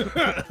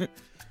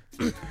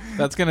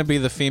 That's going to be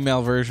the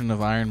female version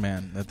of Iron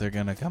Man that they're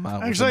going to come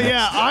out with. Actually,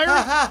 yeah,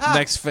 iron.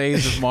 Next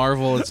phase of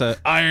Marvel, it's a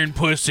Iron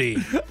Pussy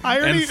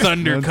Irony, and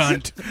Thunder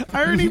Cunt.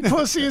 irony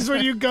pussy is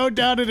when you go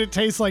down and it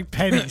tastes like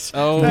pennies.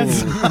 Oh,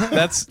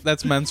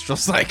 that's menstrual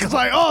cycle. It's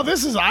like, oh,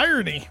 this is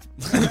irony.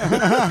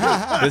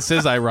 This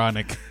is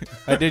ironic.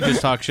 I did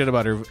just talk shit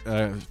about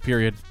her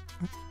period.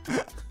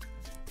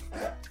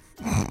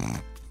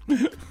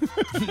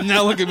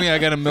 Now look at me. I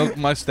got a milk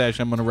mustache.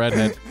 I'm a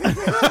redhead.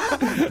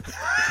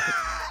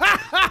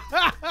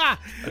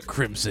 A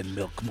crimson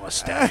milk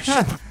mustache.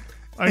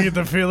 I get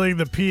the feeling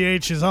the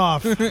pH is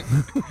off.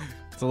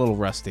 It's a little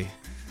rusty.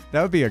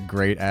 That would be a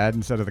great ad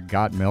instead of the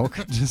got milk.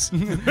 Just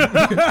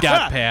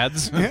Got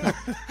pads.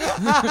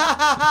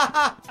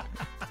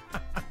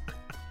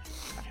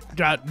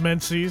 Got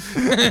menses.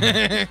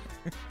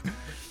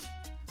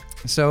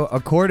 So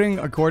according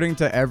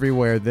to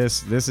everywhere,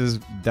 this is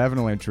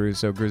definitely true.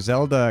 So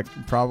Griselda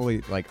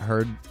probably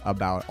heard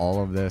about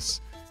all of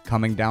this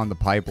coming down the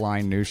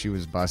pipeline, knew she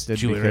was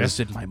busted. You because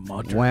arrested my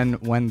mother.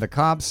 when the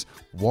cops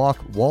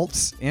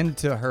waltz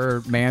into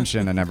her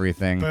mansion and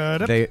everything,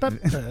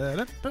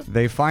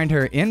 they find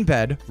her in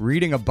bed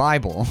reading a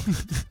Bible.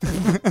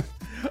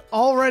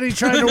 Already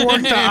trying to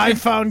work the I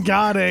found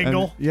God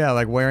angle. And,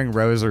 yeah, wearing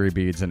rosary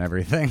beads and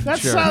everything. That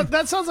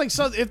sounds like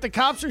if the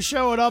cops are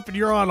showing up and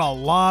you're on a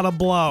lot of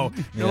blow,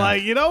 you're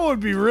like, you know what would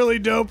be really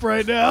dope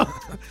right now?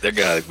 They're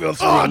gonna go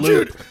through Oh,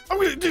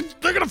 dude,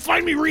 they're gonna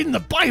find me reading the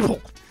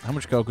Bible. How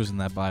much coke was in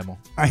that Bible?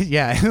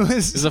 Yeah,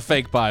 It's a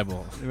fake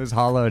Bible. it was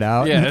hollowed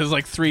out. Yeah, it was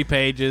like 3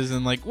 pages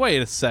and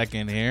wait a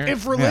second here.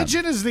 If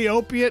religion is the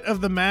opiate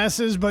of the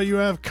masses, but you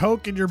have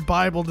coke in your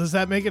Bible, does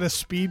that make it a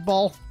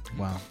speedball?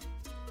 Wow.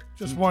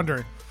 Just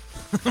wondering.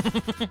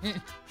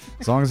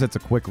 As long as it's a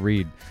quick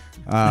read.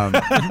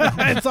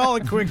 It's all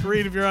a quick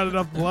read if you're on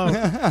enough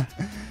blow.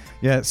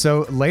 Yeah,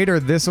 so later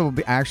this will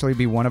actually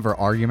be one of her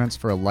arguments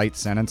for a light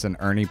sentence and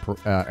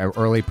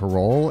early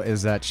parole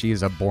is that she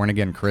is a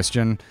born-again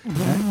Christian.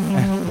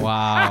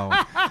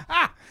 Wow.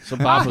 So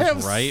Bob I have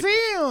was right.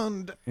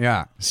 sinned.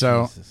 Yeah,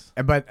 so, Jesus.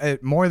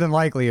 but more than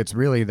likely it's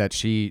really that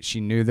she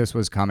knew this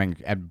was coming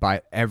and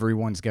by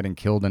everyone's getting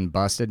killed and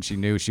busted. She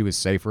knew she was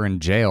safer in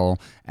jail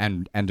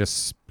and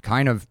just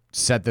kind of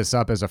set this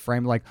up as a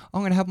frame, like, oh,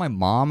 I'm gonna have my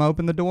mom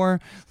open the door,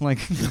 like,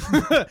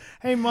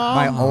 Hey, Mom.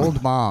 my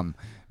old mom,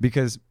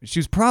 because she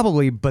was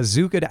probably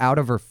bazookaed out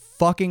of her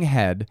fucking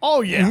head.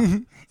 Oh, yeah.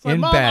 It's like,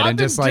 In Mom, bed I've and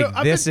been just like,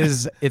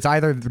 do- it's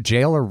either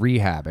jail or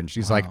rehab. And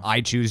she's like,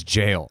 I choose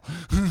jail.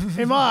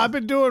 Hey, Mom, I've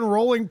been doing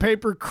rolling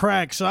paper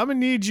crack, so I'm going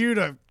to need you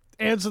to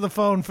answer the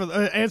phone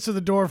answer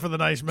the door for the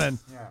nice men.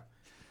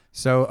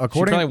 So She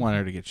according probably wanted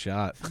her to get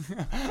shot.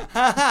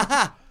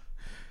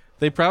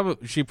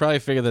 She probably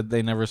figured that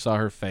they never saw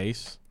her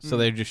face, so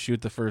they just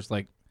shoot the first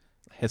like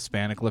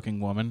Hispanic-looking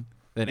woman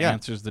that Yeah.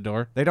 answers the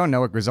door. they don't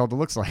know what Griselda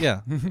looks like.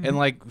 Yeah, and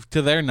like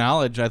to their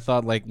knowledge, I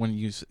thought like when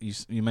you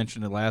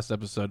mentioned in the last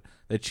episode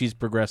that she's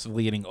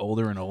progressively getting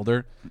older and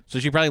older, so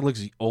she probably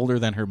looks older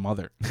than her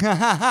mother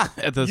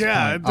at this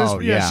Yeah, point. Oh,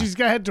 yeah. she's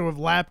had to have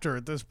lapped her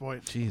at this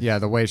point. Jeez. Yeah,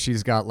 the way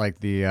she's got like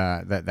the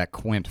that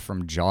Quint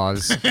from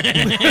Jaws.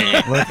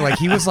 Looked like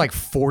he was like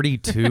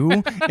 42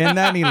 in that,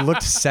 and he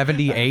looked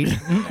 78.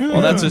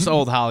 Well, that's just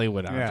old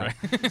Hollywood, Andre.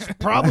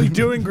 Probably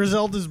doing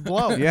Griselda's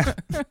blow. Yeah,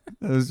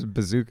 those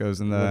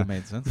bazookas in Would have the.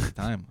 made sense at the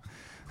time.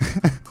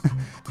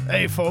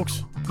 Hey,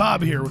 folks.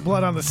 Bob here with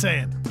Blood on the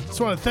Sand. Just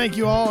want to thank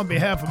you all on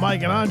behalf of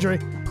Mike and Andre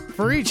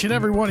for each and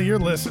every one of your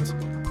listens.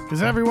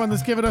 Because everyone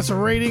that's given us a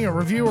rating, a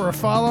review, or a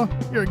follow,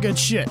 you're a good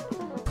shit.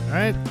 All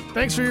right?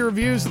 Thanks for your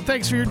reviews and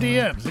thanks for your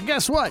DMs. And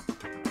guess what?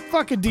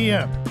 Fuck a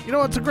DM. You know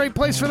what's a great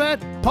place for that?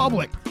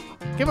 Public.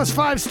 Give us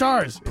 5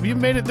 stars. If you've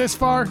made it this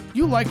far,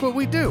 you like what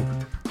we do.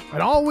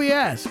 And all we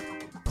ask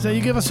is that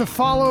you give us a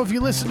follow if you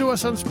listen to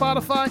us on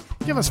Spotify.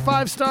 Give us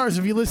 5 stars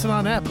if you listen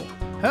on Apple.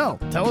 Hell,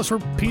 tell us we're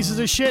pieces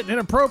of shit and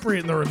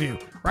inappropriate in the review.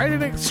 Write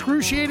in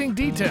excruciating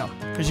detail.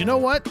 Because you know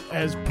what?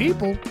 As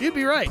people, you'd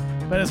be right.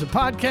 But as a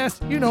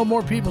podcast, you know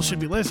more people should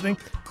be listening.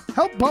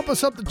 Help bump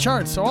us up the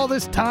charts so all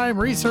this time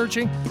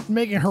researching and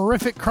making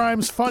horrific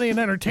crimes funny and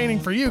entertaining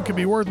for you can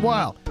be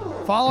worthwhile.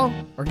 Follow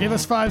or give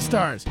us 5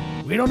 stars.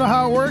 We don't know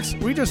how it works.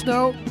 We just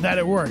know that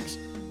it works.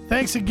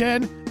 Thanks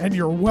again, and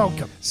you're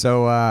welcome.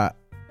 So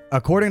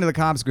according to the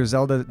cops,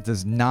 Griselda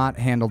does not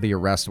handle the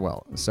arrest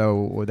well.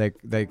 So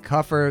they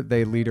cuff her,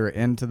 they lead her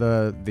into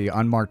the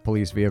unmarked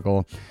police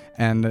vehicle,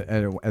 and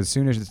as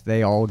soon as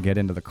they all get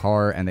into the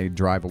car and they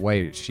drive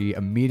away, she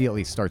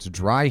immediately starts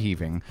dry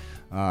heaving,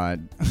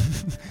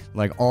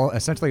 like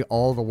essentially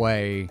all the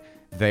way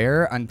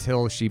there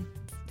until she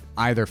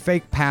either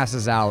fake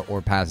passes out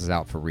or passes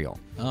out for real.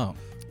 Oh,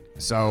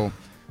 So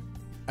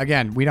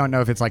again, we don't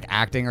know if it's like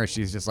acting or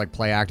she's just like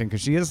play acting,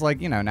 because she is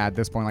like, now at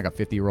this point like a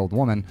 50-year-old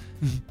woman.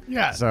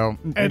 Yeah. So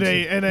and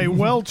a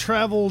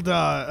well-traveled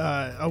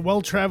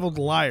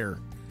liar.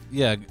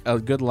 yeah, a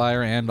good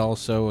liar and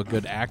also a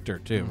good actor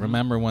too.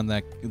 Remember when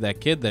that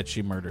kid that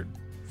she murdered,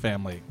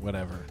 family,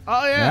 whatever.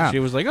 Oh yeah. Yeah. She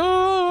was like,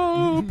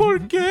 "Oh, por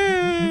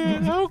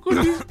qué? How could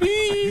this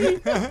be?"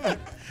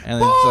 And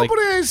then it's like,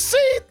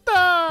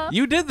 Pobrecita.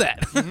 "You did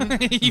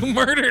that. You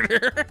murdered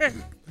her."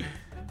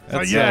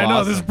 That's yeah, so I know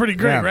awesome. this is pretty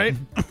great, Yeah. right?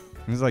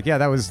 He was like, yeah,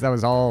 that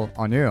was all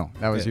on you.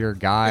 That was your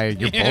guy,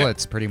 your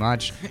bullets, pretty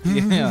much.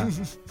 Yeah,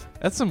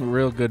 that's some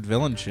real good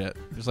villain shit.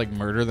 Just like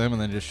murder them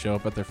and then just show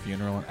up at their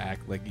funeral and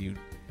act like you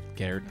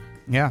cared.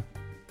 Yeah.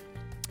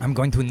 I'm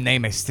going to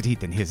name a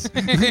street in his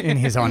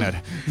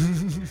honor.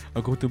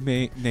 I'll go to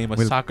name a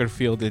We'll- soccer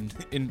field in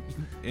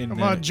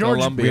Come on, George.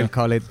 Colombia. We'll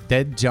call it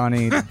Dead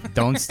Johnny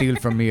Don't Steal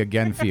From Me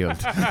Again Field.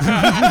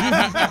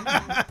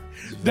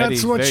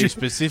 That's what very you-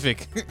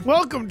 specific.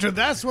 Welcome to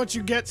That's What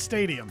You Get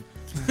Stadium.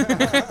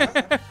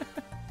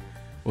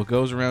 What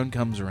goes around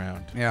comes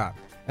around. Yeah.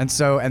 And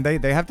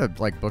they have to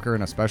like book her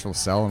in a special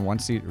cell, and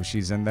once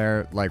she's in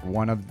there, like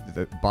one of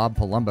the Bob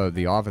Palumbo,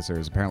 the officer,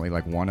 is apparently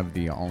like one of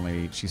the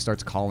only. She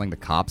starts calling the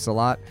cops a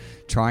lot,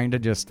 trying to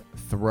just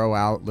throw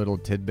out little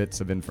tidbits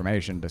of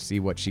information to see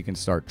what she can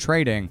start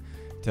trading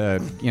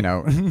to,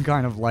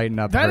 kind of lighten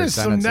up. That her is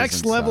some sentences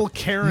next and level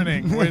stuff.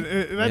 Karening.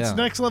 That's Yeah.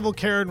 next level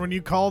Karen when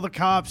you call the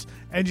cops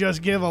and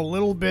just give a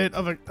little bit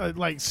of a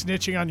like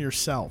snitching on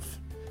yourself.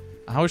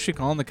 How is she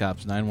calling the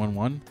cops?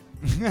 911?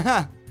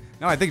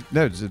 No, I think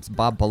it's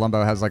Bob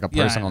Palumbo has like a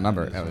Yeah, I personal know,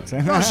 number. it is. I would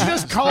say. No, she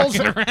just calls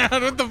her.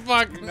 Around? What the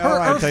fuck? No,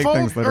 I take phone-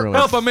 things literally.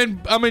 Help!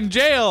 I'm in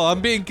jail.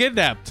 I'm being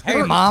kidnapped. Hey,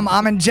 Mom,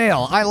 I'm in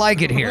jail. I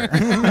like it here.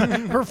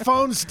 Her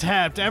phone's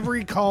tapped.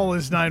 Every call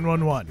is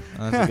 911.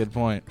 That's a good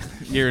point.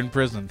 You're in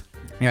prison.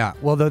 Yeah.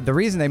 Well, the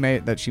reason they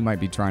made that she might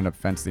be trying to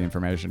fence the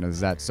information is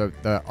that so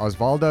the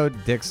Osvaldo,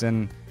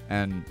 Dixon,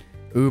 and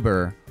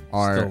Uber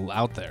Still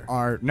out there.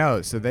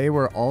 so they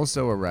were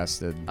also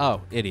arrested.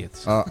 Oh,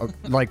 idiots.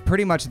 Like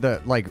pretty much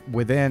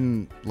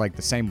within like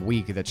the same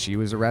week that she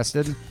was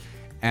arrested.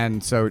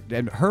 And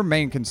her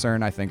main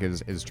concern, I think,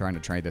 is trying to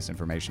trade this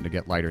information to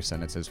get lighter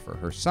sentences for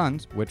her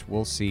sons, which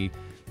we'll see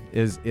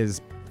is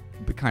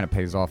it kind of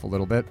pays off a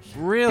little bit.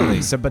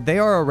 Really? So, but they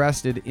are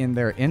arrested in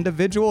their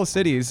individual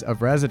cities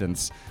of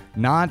residence,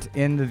 not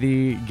in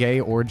the gay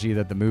orgy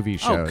that the movie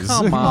shows.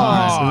 Oh, come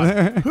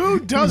on. Who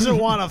doesn't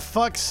want to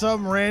fuck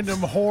some random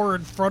whore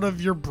in front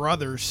of your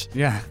brothers?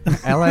 Yeah,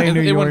 L.A.,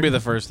 New York. It wouldn't be the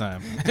first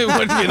time. It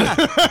wouldn't be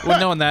with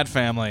knowing that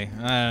family.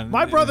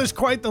 My brother's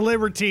quite the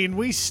libertine.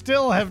 We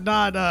still have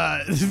not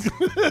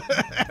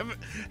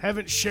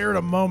haven't shared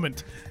a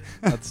moment.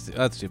 That's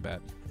too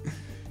bad.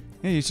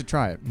 Yeah, you should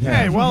try it.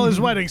 Hey, well, his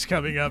wedding's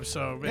coming up,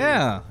 so maybe.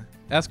 Yeah.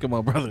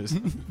 Eskimo brothers.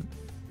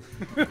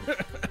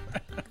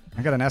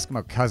 I got an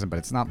Eskimo cousin, but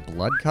it's not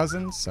blood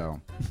cousins,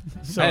 so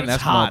So I had an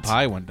it's Eskimo hot.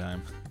 pie one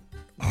time.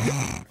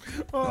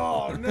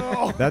 Oh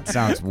no! that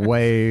sounds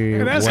way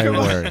An Eskimo,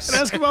 worse.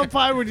 an Eskimo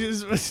pie would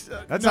just.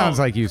 That sounds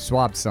like you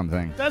swapped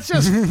something. That's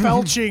just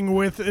felching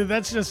with.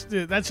 That's just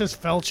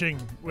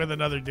felching with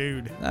another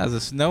dude. That's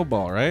a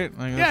snowball, right?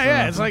 Like,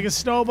 Yeah. It's like a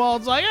snowball.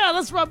 It's like, yeah,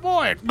 that's my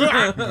boy.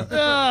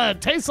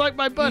 Tastes like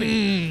my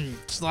buddy.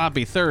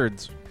 sloppy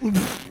thirds.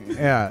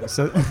 Yeah,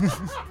 so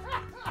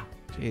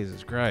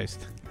Jesus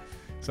Christ.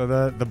 so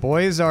the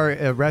boys are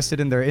arrested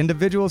in their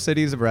individual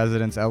cities of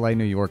residence, L.A.,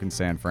 New York, and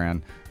San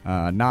Fran,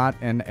 not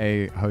in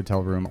a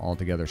hotel room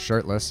altogether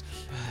shirtless.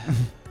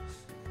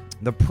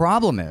 The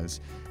problem is,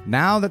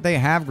 now that they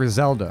have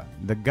Griselda,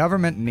 the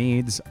government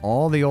needs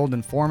all the old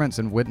informants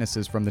and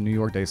witnesses from the New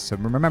York days. So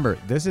remember,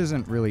 this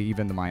isn't really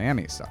even the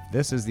Miami stuff.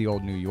 This is the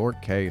old New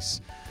York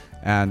case.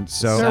 And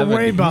so They're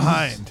way 70s.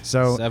 behind.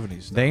 So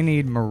 70s stuff. they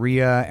need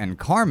Maria and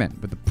Carmen.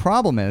 But the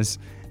problem is,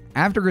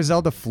 after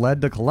Griselda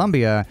fled to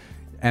Colombia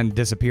and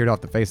disappeared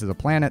off the face of the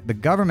planet, the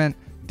government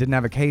didn't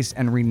have a case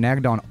and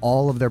reneged on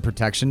all of their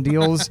protection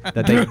deals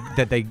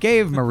that they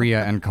gave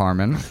Maria and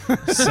Carmen.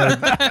 So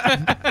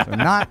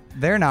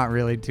they're not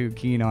really too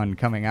keen on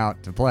coming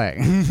out to play.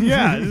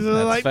 Yeah,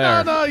 they're like,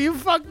 fair. no, you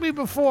fucked me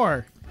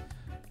before.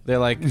 They're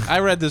like, I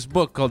read this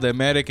book called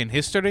American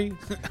History.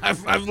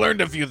 I've learned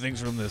a few things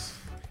from this.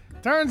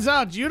 Turns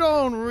out you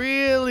don't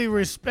really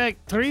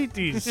respect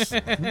treaties.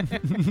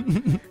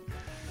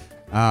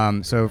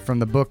 So from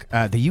the book,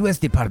 the U.S.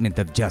 Department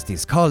of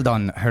Justice called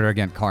on her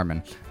again,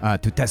 Carmen,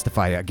 to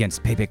testify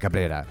against Pepe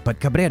Cabrera. But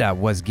Cabrera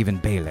was given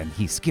bail and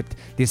he skipped.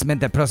 This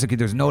meant that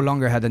prosecutors no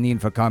longer had a need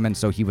for Carmen,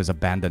 so she was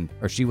abandoned,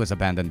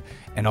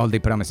 and all the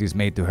promises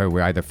made to her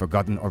were either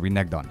forgotten or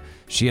reneged on.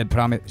 She had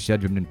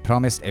been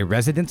promised a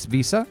residence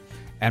visa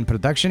and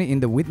production in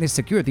the witness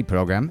security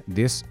program.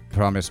 This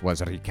promise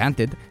was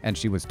recanted, and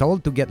she was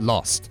told to get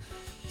lost.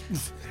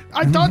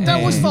 I thought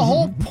that was the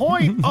whole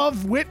point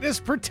of witness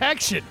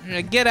protection.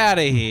 Get out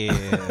of here.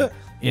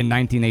 In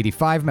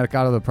 1985,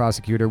 Mercado, the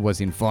prosecutor,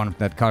 was informed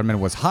that Carmen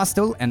was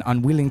hostile and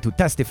unwilling to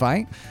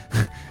testify.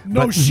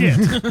 No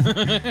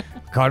shit.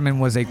 Carmen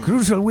was a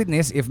crucial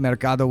witness if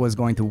Mercado was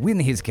going to win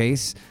his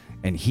case,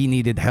 and he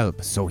needed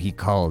help, so he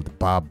called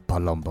Bob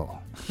Palumbo.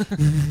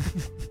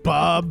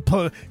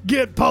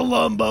 Get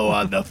Palumbo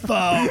on the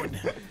phone.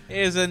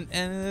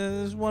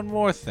 There's one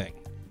more thing.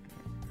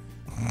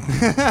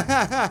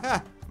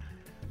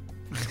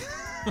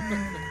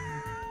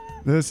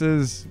 This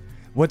is...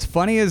 What's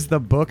funny is the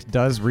book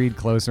does read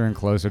closer and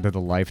closer to the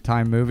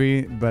Lifetime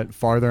movie, but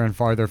farther and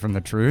farther from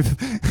the truth.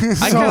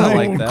 I kind of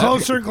like that.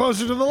 Closer and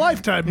closer to the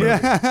Lifetime movie.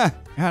 Yeah.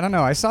 I don't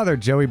know. I saw their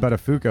Joey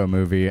Buttafuoco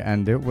movie,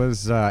 and it was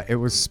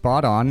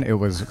spot on. It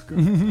was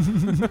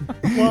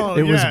Well,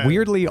 it was yeah.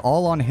 weirdly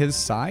all on his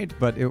side,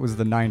 but it was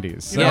the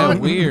 90s. So. Yeah,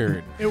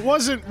 weird. It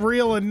wasn't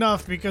real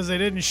enough because they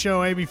didn't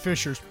show Amy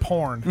Fisher's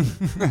porn.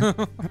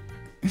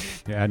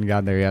 Yeah, I hadn't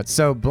gotten there yet.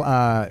 So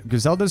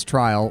Griselda's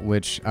trial,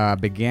 which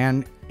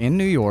began in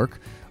New York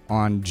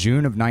on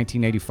June of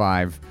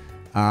 1985.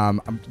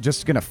 I'm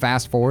just going to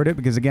fast forward it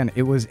because, again,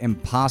 it was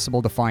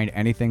impossible to find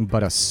anything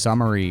but a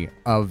summary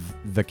of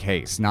the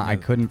case. Now, I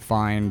couldn't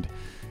find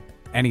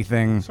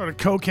anything. Sort of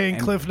cocaine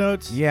cliff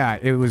notes. Yeah,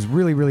 it was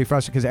really, really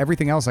frustrating because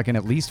everything else I can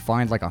at least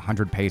find like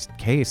 100-page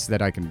case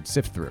that I can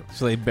sift through.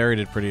 So they buried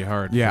it pretty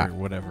hard Yeah. for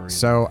whatever reason.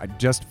 So I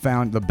just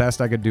found the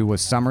best I could do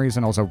was summaries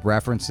and also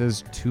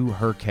references to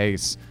her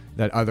case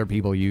that other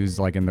people used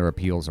like in their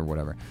appeals or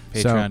whatever.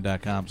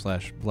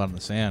 Patreon.com/Blood on the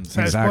Sand. Nice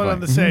Exactly. blood on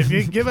the sand.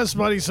 You give us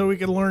money so we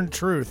can learn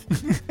truth,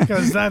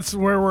 because that's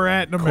where we're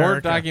at in Court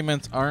America.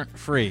 documents aren't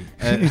free.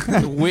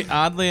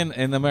 Oddly,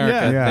 in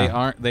America,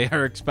 Yeah. they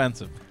are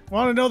expensive.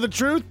 Want to know the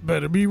truth?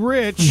 Better be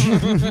rich.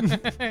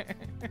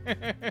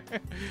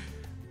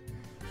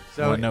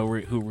 So know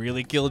who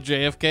really killed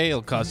JFK?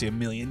 It'll cost you $1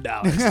 million.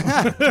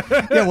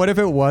 Yeah, what if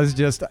it was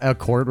just a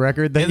court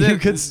record that you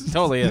could...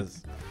 Totally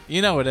is.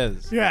 You know it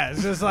is. Yeah,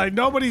 it's just like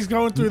nobody's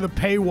going through the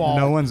paywall.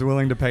 No one's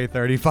willing to pay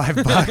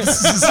 $35. What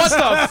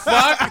the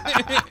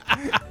fuck?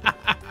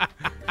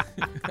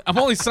 I'm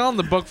only selling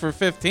the book for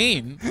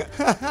 $15.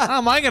 How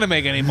am I gonna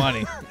make any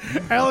money?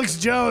 Alex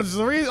Jones.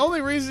 The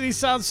only reason he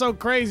sounds so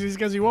crazy is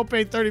because he won't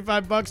pay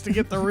 $35 to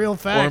get the real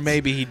facts. Or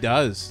maybe he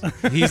does.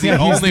 He's the Yeah,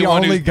 he's only the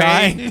one only who's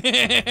guy. paying.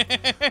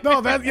 No,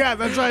 that's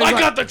right. I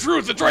got the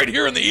truth. It's right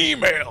here in the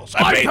emails.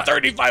 I paid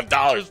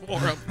 $35 for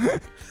him.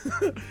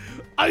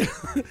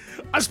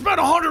 I spent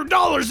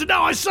 $100 and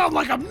now I sound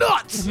like I'm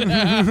nuts.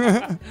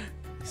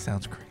 He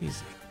sounds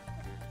crazy.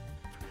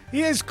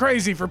 He is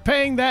crazy for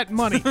paying that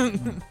money.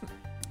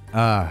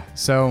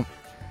 So,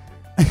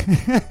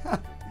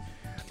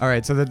 all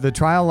right. So the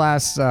trial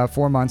lasts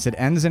 4 months. It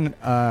ends in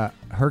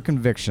her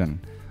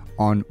conviction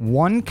on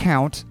one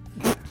count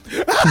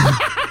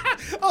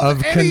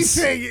of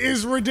Anything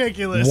is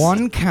ridiculous.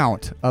 one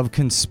count of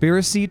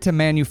conspiracy to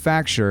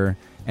manufacture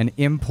and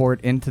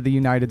import into the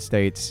United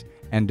States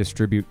and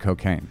distribute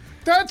cocaine.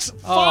 That's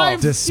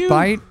five.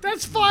 Despite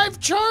 5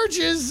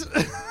 charges.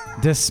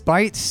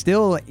 Despite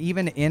still,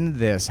 even in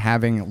this,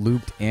 having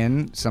looped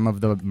in some of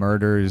the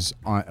murders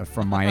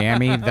from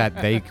Miami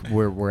that they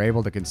were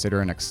able to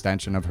consider an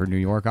extension of her New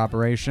York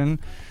operation,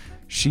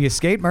 she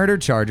escaped murder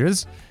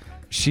charges.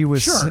 She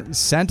was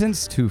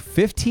sentenced to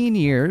 15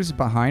 years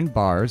behind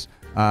bars.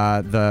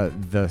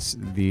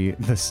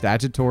 The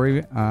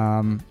statutory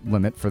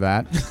limit for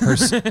that.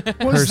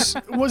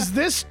 Was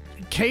this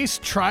case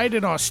tried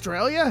in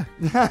Australia?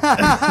 This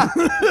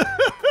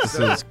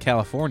is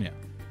California.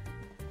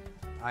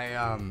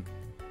 I'm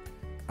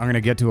gonna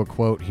get to a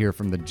quote here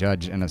from the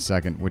judge in a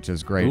second, which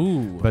is great.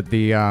 Ooh. But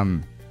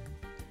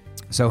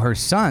so her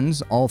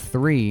sons, all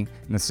 3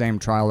 in the same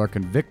trial, are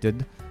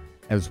convicted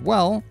as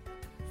well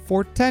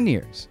for 10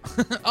 years.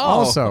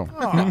 Also,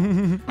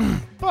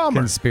 Bummer.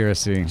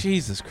 conspiracy.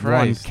 Jesus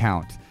Christ. One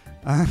count.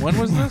 When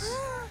was this?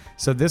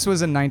 So this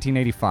was in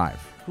 1985.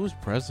 Who was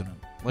president?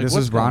 Like, This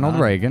what's is Ronald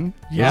going on? Reagan.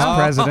 Yeah. Was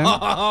president.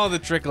 Oh, the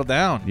trickle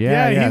down.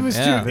 Yeah, he was.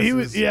 yeah. He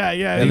was. Yeah.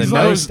 Yeah, He's the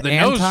like- nose- the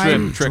nose strip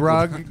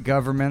anti-drug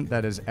government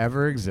that has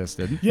ever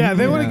existed. Yeah,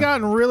 they would have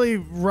gotten really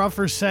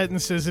rougher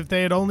sentences if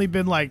they had only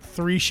been like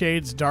 3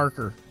 shades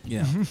darker.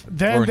 Yeah.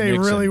 Then Or they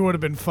Nixon. really would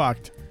have been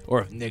fucked. Or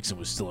if Nixon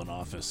was still in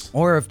office.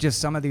 Or if just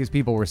some of these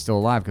people were still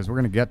alive, because we're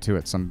going to get to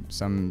it.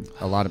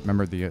 A lot of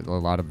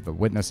the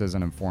witnesses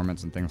and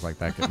informants and things like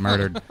that get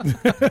murdered.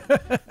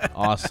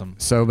 Awesome.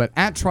 So, but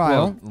at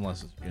trial, Well,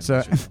 unless it's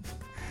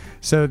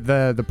so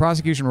the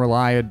prosecution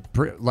relied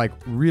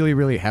really,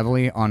 really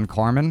heavily on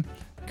Carmen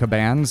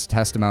Caban's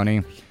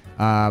testimony.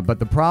 But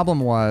the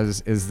problem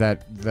is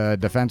that the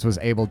defense was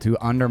able to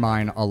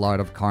undermine a lot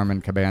of Carmen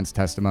Caban's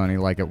testimony.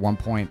 Like at one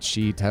point,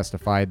 she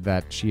testified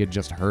that she had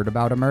just heard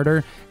about a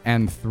murder,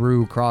 and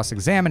through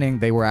cross-examining,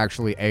 they were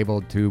actually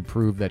able to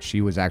prove that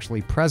she was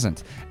actually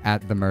present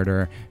at the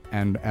murder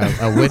and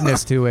a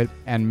witness to it,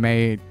 and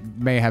may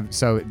have.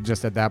 So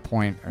just at that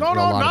point,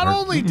 Not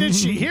only did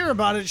she hear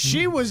about it,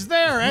 she was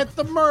there at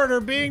the murder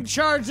being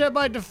charged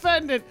by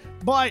defendant,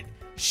 but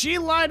she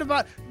lied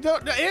about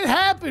it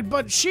happened,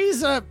 but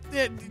she's not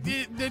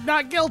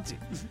guilty.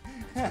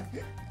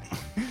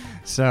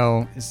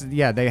 So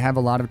yeah, they have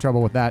a lot of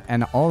trouble with that,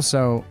 and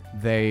also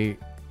they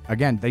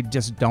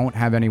just don't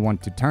have anyone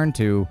to turn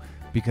to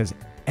because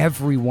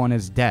everyone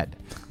is dead.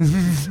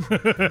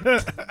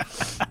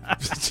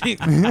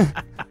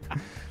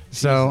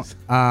 So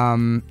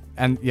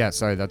and yeah,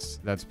 sorry, that's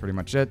pretty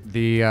much it.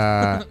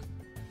 The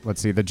let's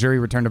see, the jury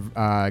returned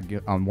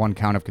on one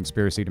count of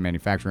conspiracy to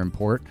manufacture,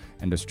 import,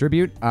 and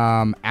distribute.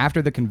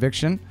 After the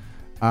conviction,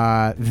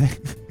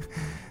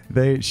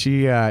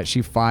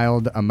 she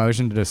filed a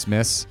motion to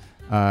dismiss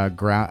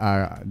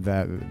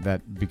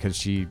that because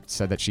she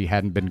said that she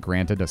hadn't been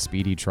granted a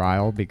speedy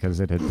trial because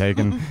it had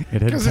taken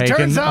Because it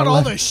turns out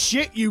all the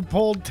shit you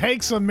pulled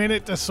takes a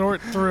minute to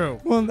sort through.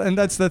 Well, and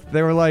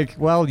they were like,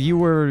 well, you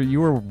were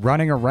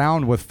running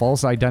around with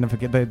false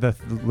identification. The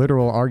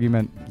literal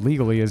argument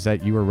legally is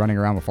that you were running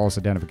around with false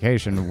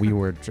identification.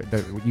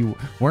 You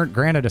weren't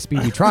granted a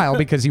speedy trial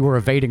because you were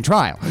evading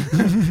trial.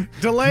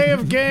 Delay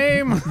of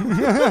game.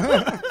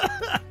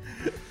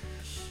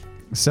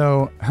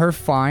 So her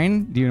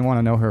fine, do you want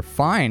to know her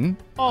fine?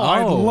 Oh,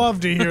 I'd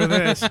love to hear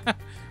this.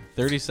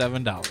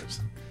 $37.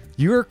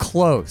 You're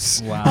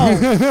close. Wow.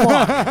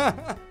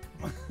 Fuck.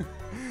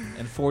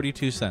 And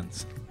 42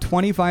 cents.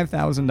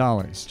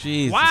 $25,000.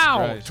 Jesus Wow,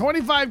 Christ.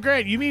 25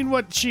 grand. You mean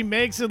what she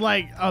makes in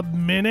like a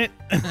minute?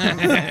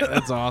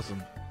 That's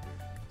awesome.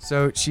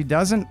 So she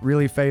doesn't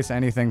really face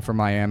anything from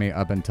Miami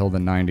up until the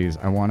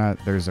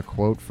 90s. There's a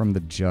quote from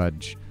the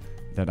judge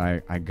that I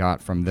got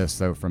from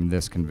this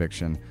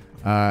conviction.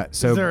 Is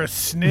there a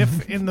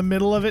sniff in the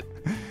middle of it?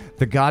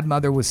 The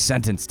godmother was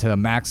sentenced to the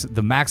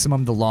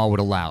maximum the law would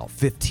allow,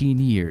 15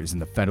 years in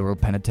the federal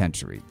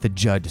penitentiary. The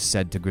judge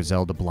said to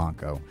Griselda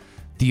Blanco,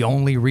 "The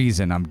only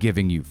reason I'm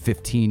giving you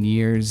 15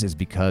 years is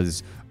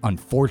because,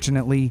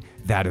 unfortunately,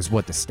 that is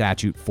what the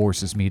statute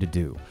forces me to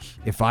do.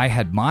 If I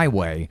had my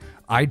way,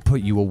 I'd put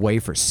you away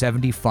for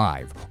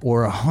 75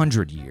 or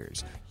 100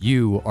 years.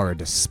 You are a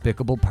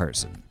despicable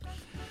person."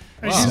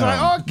 And she's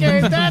like,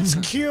 okay, that's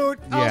cute.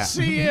 I'll Yeah.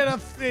 see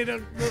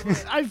you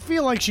I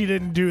feel like she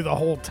didn't do the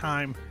whole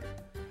time.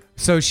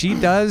 So she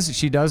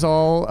does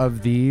all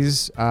of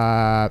these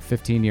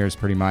 15 years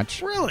pretty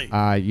much. Really?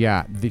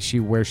 Yeah.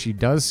 Where she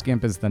does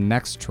skimp is the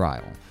next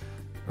trial.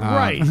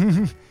 Right.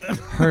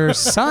 Her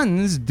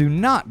sons do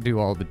not do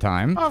all the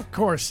time. Of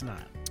course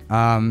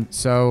not.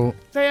 So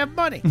They have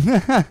money.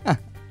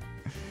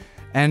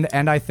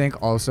 and I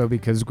think also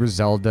because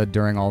Griselda,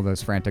 during all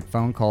those frantic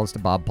phone calls to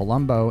Bob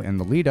Palumbo in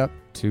the lead up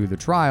to the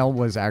trial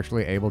was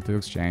actually able to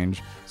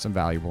exchange some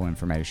valuable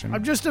information.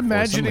 I'm just for some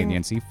imagining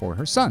leniency for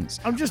her sons.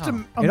 I'm just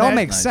It all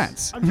makes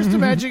sense. I'm just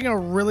imagining a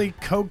really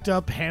coked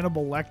up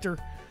Hannibal Lecter.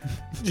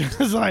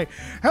 Just like,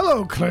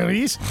 hello,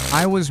 Clarice.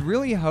 I was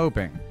really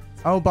hoping.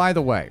 Oh, by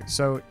the way,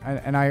 so,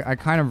 and I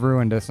kind of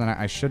ruined this, and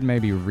I should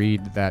maybe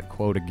read that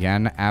quote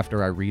again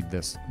after I read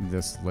this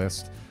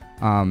list,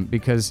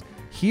 because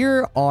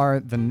here are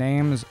the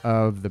names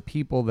of the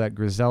people that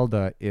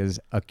Griselda is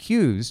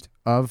accused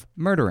of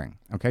murdering.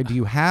 Okay, do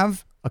you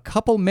have a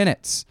couple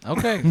minutes?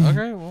 Okay.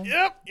 Well,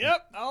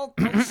 Yep. I'll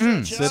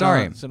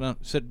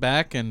sit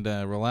back and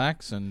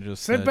relax and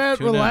just sit back,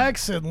 tune in.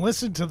 relax, and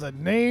listen to the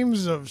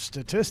names of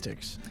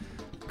statistics.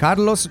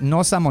 Carlos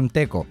Nosa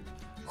Monteco,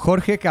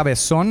 Jorge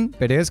Cabezón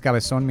Perez,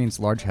 Cabezón means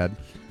large head,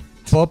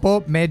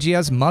 Popo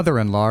Mejia's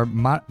mother-in-law,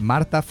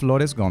 Marta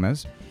Flores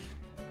Gomez,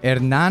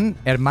 Herman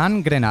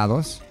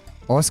Grenados,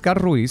 Oscar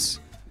Ruiz,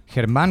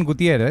 Germán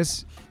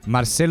Gutierrez,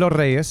 Marcelo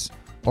Reyes,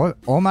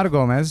 Omar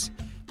Gomez,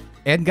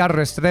 Edgar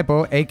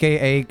Restrepo,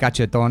 a.k.a.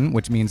 Cachetón,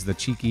 which means the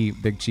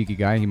big cheeky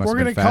guy. He must We're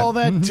have been gonna fat. call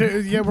that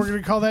we're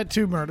gonna call that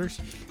 2 murders.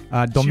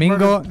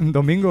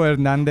 Domingo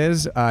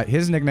Hernandez,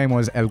 his nickname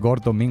was El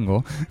Gordo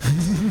Mingo.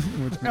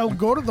 El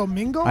Gordo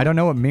Mingo? I don't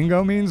know what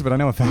Mingo means, but I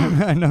know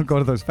I know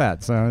Gordo's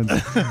fat. So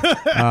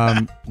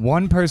it's,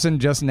 one person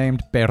just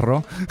named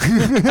Perro.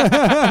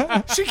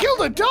 She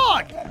killed a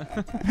dog!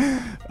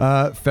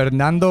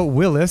 Fernando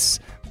Willis,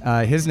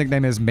 his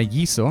nickname is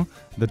Mellizo,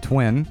 the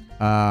twin.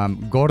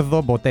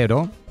 Gordo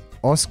Botero,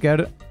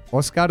 Oscar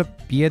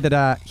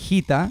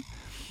Piedrahita,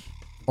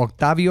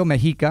 Octavio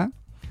Mejica,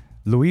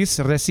 Luis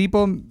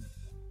Recipo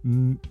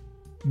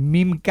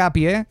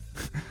Mimcapie,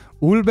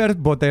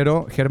 Ulbert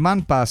Botero,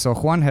 Germán Paso,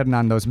 Juan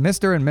Hernandez,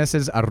 Mr. and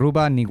Mrs.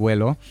 Aruba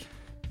Niguelo,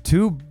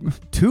 two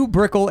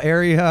Brickell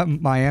area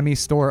Miami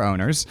store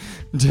owners.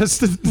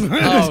 Just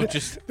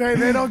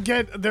they don't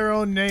get their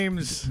own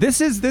names. that's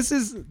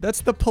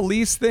the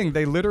police thing.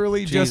 They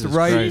literally Jesus just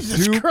write Christ.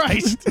 Jesus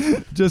Christ.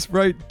 just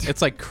write.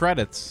 It's like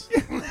credits.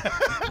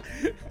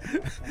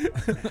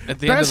 At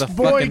the Best end of the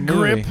boy fucking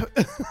movie.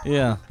 grip.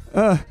 Yeah.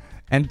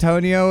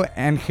 Antonio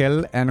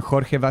Angel and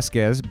Jorge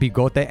Vasquez,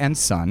 Bigote and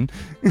Son.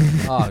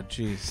 Oh,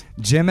 jeez.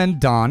 Jim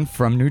and Don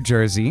from New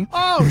Jersey.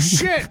 Oh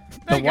shit!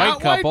 They The got white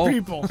couple. white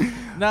people.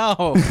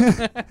 No.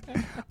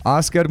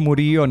 Oscar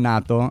Murillo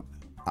Nato,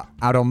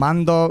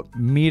 Armando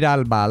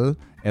Miralbal,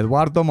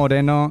 Eduardo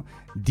Moreno,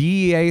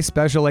 DEA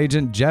Special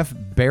Agent Jeff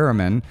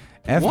Berriman,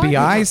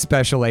 FBI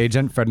Special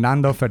Agent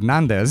Fernando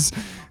Fernandez.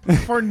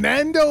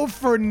 Fernando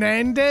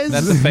Fernandez?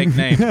 That's a fake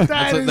name. That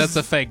That's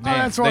a fake name.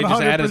 That's They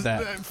just 100%. added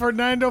that.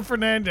 Fernando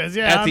Fernandez,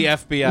 yeah. At the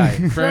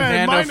FBI.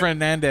 Fernando mine-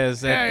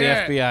 Fernandez at the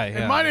FBI. Yeah.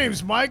 And my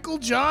name's Michael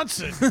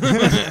Johnson.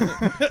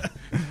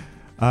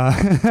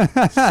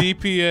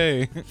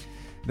 CPA.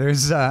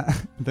 There's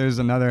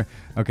another.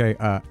 Okay,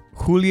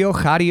 Julio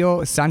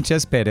Jario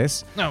Sanchez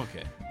Perez,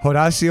 Okay.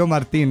 Horacio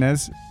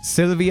Martinez,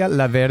 Silvia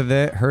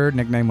Laverde. Her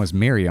nickname was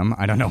Miriam.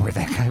 I don't know where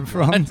that came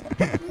from.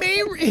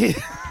 Mary.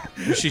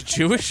 Is she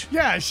Jewish?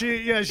 Yeah,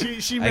 she I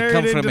married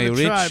come into from a the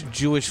rich tribe.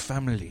 Jewish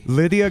family.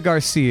 Lydia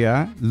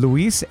Garcia,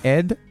 Luis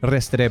Ed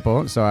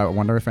Restrepo, so I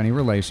wonder if any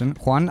relation,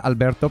 Juan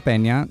Alberto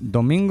Peña,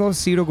 Domingo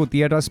Ciro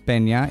Gutierrez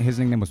Peña, his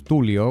nickname was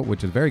Tulio,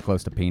 which is very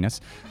close to penis,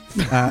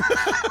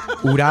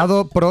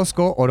 Urado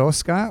Prosco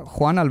Orozca,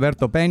 Juan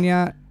Alberto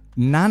Peña,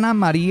 Nana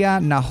Maria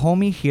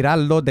Naomi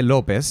Giraldo de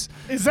Lopez.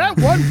 Is that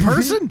one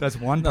person?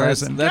 That's one No,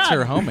 person. that's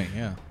her God. homie,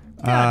 yeah.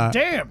 God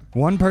damn.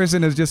 One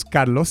person is just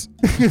Carlos.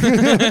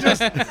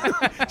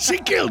 She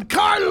killed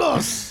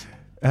Carlos.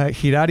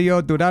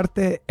 Hilario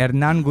Durarte,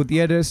 Hernan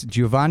Gutierrez,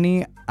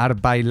 Giovanni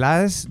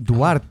Arbeláez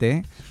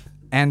Duarte,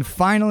 and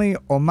finally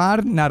Omar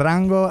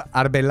Naranjo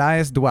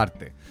Arbeláez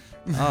Duarte.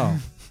 Oh.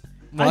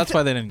 Well, that's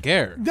why they didn't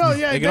care. No,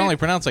 yeah, They could they- only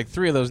pronounce like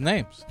 3 of those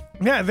names.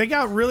 Yeah,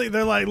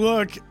 they're like,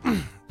 look,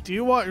 do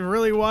you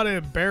really want to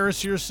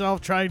embarrass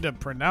yourself trying to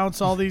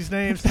pronounce all these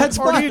names? That's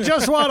or why- do you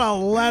just want to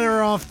let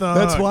her off the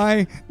That's hook?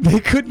 why they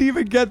couldn't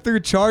even get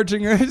through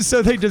charging her,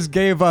 so they just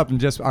gave up and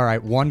just, all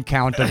right, 1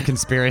 count of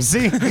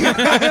conspiracy.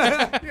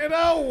 You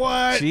know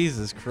what?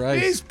 Jesus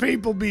Christ. These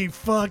people be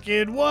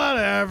fucking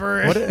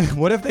whatever.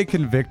 What if they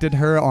convicted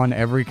her on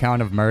every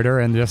count of murder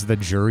and just the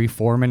jury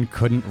foreman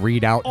couldn't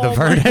read out the Oh my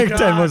verdict and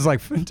God. was like,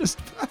 just...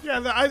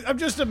 Yeah, I'm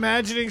just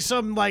imagining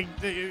some, like,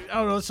 I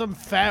don't know, some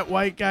fat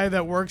white guy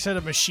that works at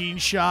a machine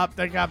shop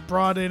that got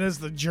brought in as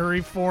the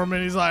jury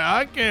foreman. He's like,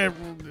 I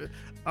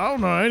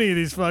don't know any of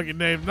these fucking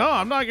names. No,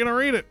 I'm not going to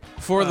read it.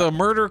 For the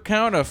murder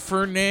count of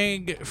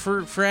Fragino,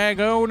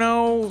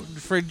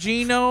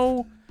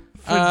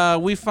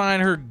 we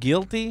find her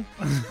guilty.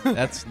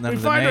 That's none We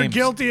of the find her names.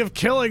 guilty of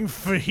killing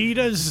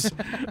fajitas.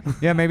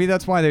 Yeah, maybe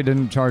that's why they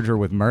didn't charge her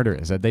with murder,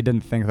 is that they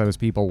didn't think those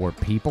people were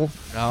people.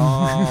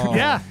 Oh.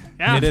 Yeah.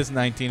 It is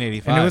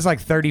 1985. And it was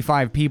like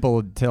 35 people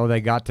until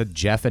they got to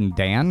Jeff and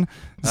Dan.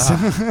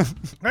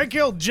 I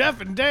killed Jeff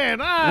and Dan.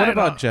 What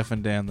about Jeff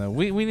and Dan, though?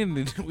 We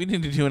need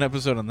to do an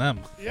episode on them.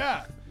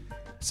 Yeah.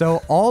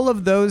 So all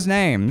of those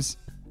names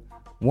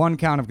one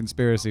count of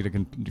conspiracy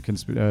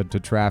to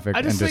traffic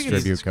and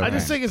distribute cocaine. I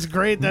just think it's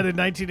great that in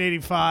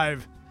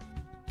 1985,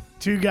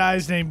 two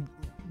guys named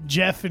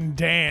Jeff and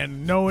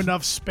Dan know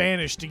enough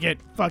Spanish to get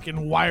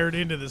fucking wired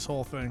into this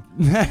whole thing.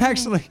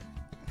 Actually,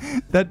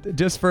 that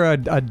just for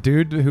a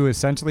dude who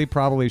essentially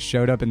probably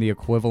showed up in the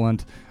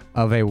equivalent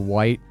of a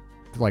white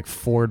like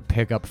Ford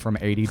pickup from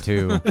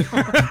 82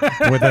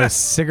 with a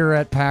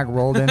cigarette pack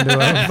rolled into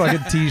a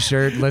fucking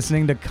t-shirt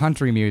listening to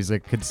country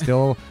music could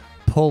still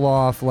pull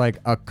off like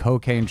a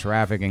cocaine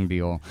trafficking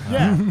deal.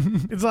 Yeah.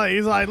 He's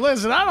like,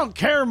 listen, I don't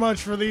care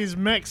much for these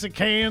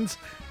Mexicans.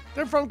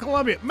 They're from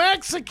Colombia.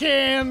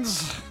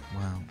 Mexicans!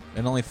 Wow.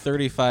 In only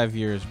 35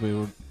 years, we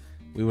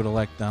would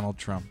elect Donald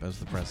Trump as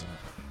the president.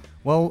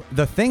 Well,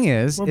 the thing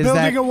is We're that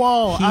building a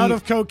wall out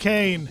of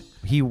cocaine.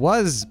 He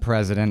was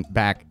president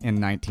back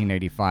in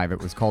 1985. It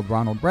was called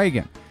Ronald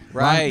Reagan.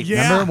 Right.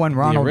 Remember when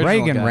Ronald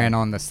Reagan guy. ran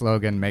on the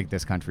slogan, "Make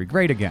this country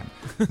great again"?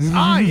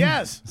 Ah,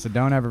 yes. So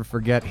don't ever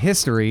forget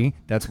history.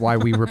 That's why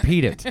we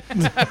repeat it.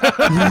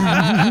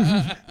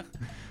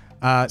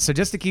 So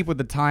just to keep with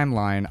the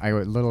timeline,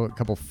 a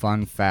couple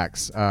fun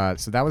facts.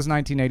 So that was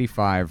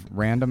 1985,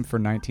 random for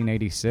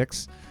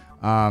 1986.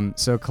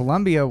 So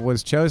Colombia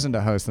was chosen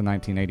to host the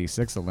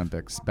 1986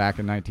 Olympics back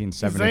in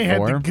 1974. They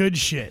had the good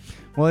shit.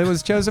 Well, it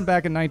was chosen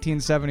back in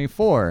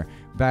 1974,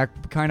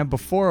 back kind of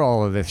before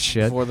all of this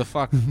shit. For the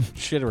fuck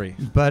shittery.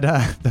 But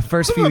the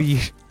first few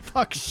years...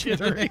 Fuck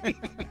shittery.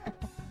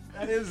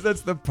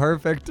 That's the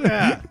perfect...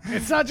 Yeah,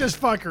 it's not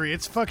just fuckery,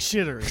 it's fuck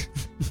shittery.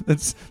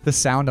 That's the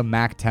sound a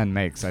Mac 10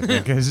 makes, I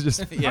think. It's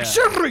just... Fuck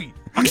shittery!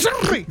 Fuck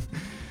shittery!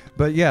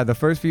 But yeah, the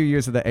first few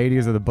years of the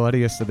 80s are the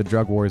bloodiest of the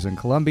drug wars in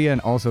Colombia,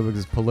 and also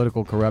because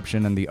political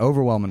corruption and the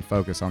overwhelming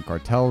focus on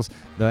cartels.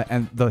 The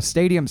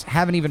stadiums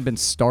haven't even been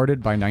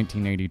started by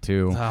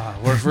 1982.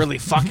 We're really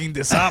fucking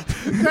this up.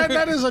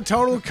 That is a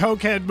total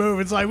cokehead move.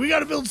 It's like, we got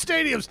to build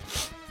stadiums.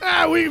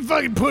 We can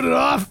fucking put it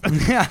off.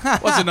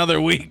 What's another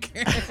week?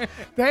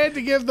 They had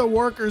to give the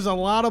workers a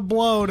lot of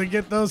blow to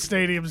get those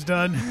stadiums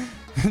done.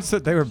 That's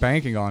what they were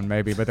banking on,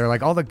 maybe, but they're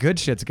like, all the good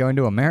shit's going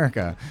to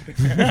America.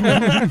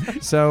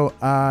 So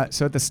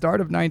at the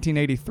start of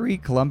 1983,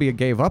 Colombia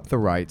gave up the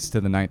rights to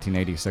the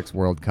 1986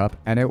 World Cup,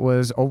 and it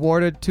was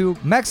awarded to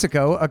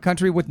Mexico, a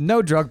country with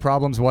no drug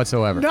problems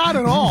whatsoever. Not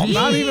at all.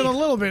 Not even a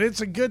little bit.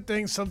 It's a good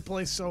thing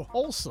someplace so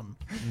wholesome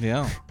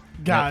Yeah.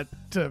 got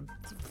to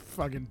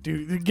fucking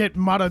get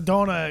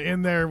Maradona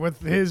in there with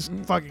his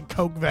fucking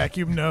coke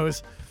vacuum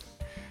nose.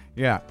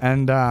 Yeah,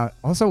 and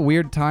also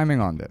weird timing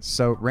on this.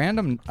 So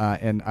random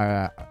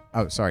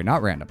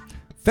not random.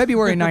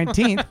 February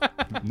 19th,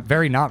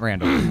 very not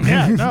random.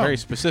 Yeah, no. Very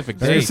specific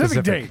Very date.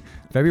 Specific date.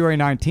 February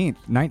 19th,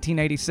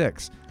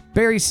 1986.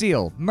 Barry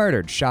Seal,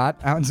 murdered, shot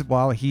out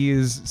while he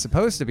is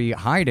supposed to be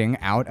hiding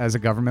out as a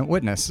government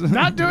witness.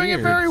 Not doing it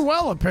Weird. very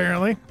well,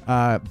 apparently.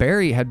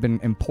 Barry had been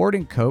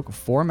importing coke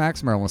for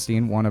Max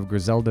Merlestein, one of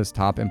Griselda's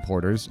top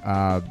importers.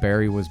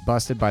 Barry was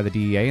busted by the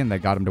DEA, and they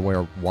got him to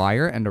wear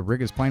wire and to rig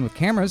his plane with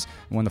cameras.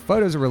 And when the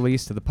photos are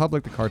released to the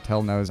public, the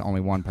cartel knows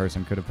only one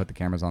person could have put the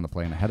cameras on the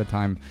plane ahead of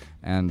time,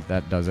 and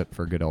that does it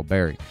for good old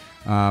Barry.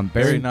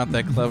 Barry not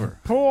that clever.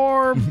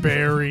 Poor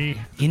Barry.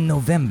 In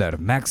November,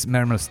 Max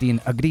Merlestein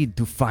agreed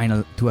to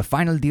a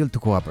final deal to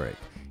cooperate.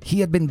 He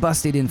had been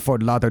busted in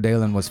Fort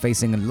Lauderdale and was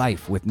facing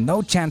life with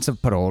no chance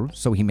of parole,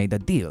 so he made a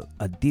deal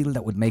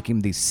that would make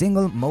him the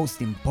single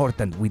most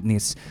important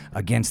witness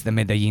against the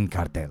Medellin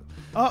cartel.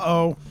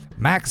 Uh-oh.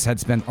 Max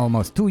had spent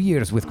almost 2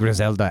 years with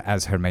Griselda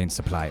as her main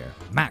supplier.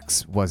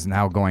 Max was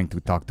now going to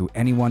talk to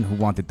anyone who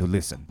wanted to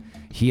listen.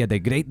 He had a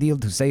great deal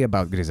to say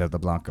about Griselda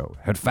Blanco,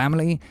 her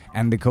family,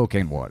 and the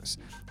cocaine wars.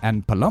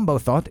 And Palumbo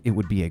thought it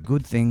would be a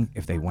good thing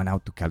if they went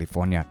out to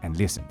California and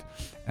listened.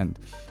 And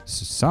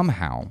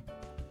somehow,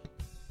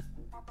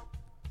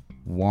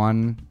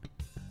 one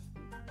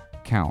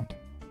count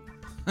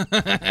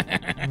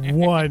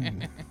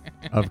One.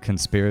 of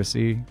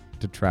conspiracy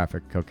to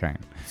traffic cocaine.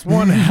 It's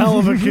one hell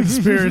of a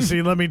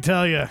conspiracy, let me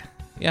tell you.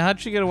 Yeah, how'd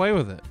she get away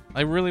with it?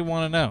 I really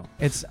want to know.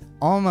 It's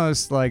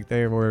almost like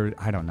they were,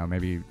 I don't know,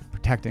 maybe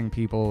protecting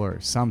people or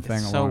something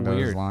It's so along those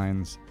weird.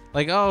 lines.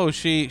 Like, oh,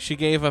 she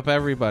gave up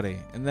everybody,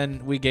 and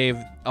then we gave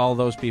all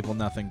those people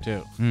nothing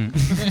too.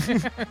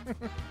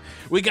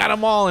 We got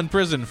them all in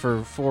prison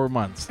for 4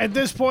 months. At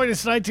this point,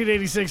 it's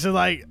 1986. They're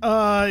like,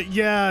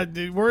 yeah,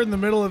 dude, we're in the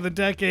middle of the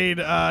decade.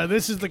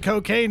 This is the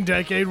cocaine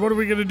decade. What are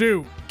we going to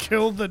do?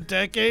 Kill the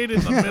decade in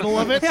the middle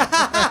of it?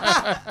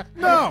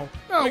 No,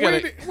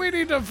 we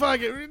need to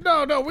fucking,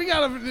 no, we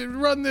got to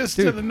run this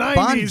to Dude, the 90s.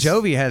 Bon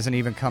Jovi hasn't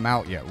even come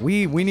out yet.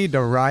 We need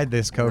to ride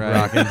this coke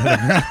rock into the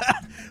ground.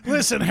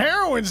 Listen,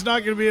 heroin's not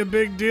going to be a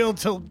big deal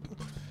till,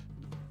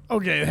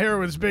 okay,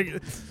 heroin's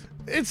big.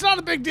 It's not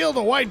a big deal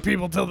to white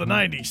people till the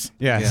 90s.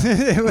 Yeah.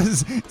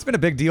 It's been a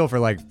big deal for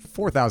like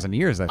 4,000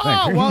 years, I think.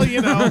 Oh, well, you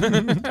know,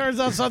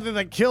 turns out something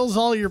that kills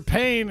all your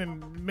pain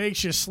and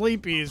makes you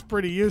sleepy is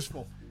pretty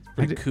useful.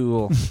 Pretty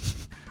cool.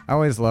 I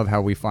always love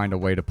how we find a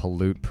way to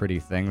pollute pretty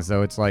things,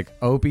 though. It's like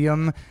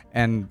opium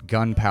and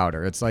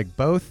gunpowder. It's like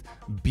both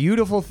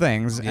beautiful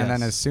things, and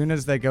then as soon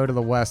as they go to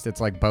the West,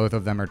 it's like both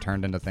of them are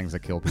turned into things that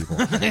kill people.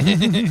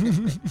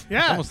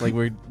 Yeah. Almost like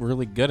we're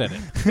really good at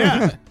it.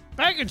 Yeah.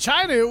 Back in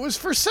China, it was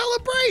for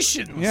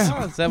celebrations.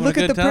 Yeah. it's having Look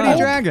a at good the pretty time.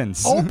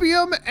 dragons.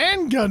 Opium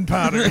and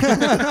gunpowder.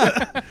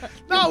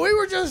 No, we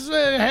were just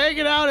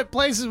hanging out at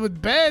places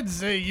with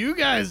beds. You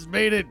guys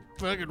made it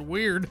fucking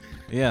weird.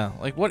 Yeah,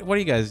 like what are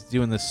you guys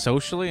doing this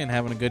socially and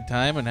having a good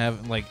time and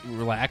having like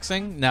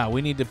relaxing? No,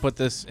 we need to put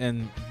this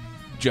in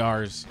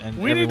jars and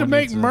We need to everyone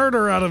make needs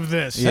murder out of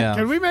this. Yeah.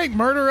 Can we make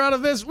murder out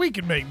of this? We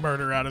can make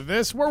murder out of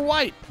this. We're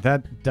white.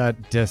 That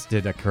just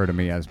did occur to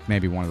me as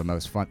maybe one of the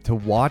most fun to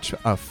watch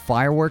a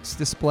fireworks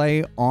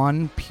display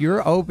on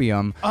pure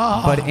opium,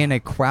 but in a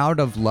crowd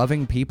of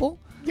loving people.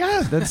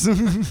 Yeah. That's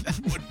That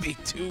would be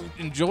too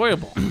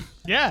enjoyable.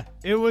 Yeah.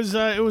 It was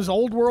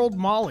old world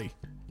Molly.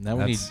 Now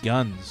we need That's-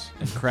 guns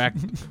and crack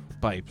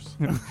pipes.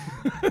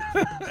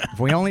 if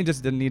we only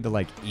just didn't need to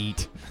like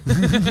eat.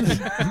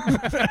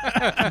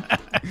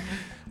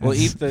 We'll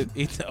eat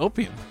the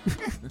opium.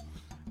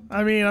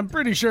 I mean, I'm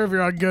pretty sure if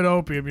you're on good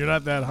opium, you're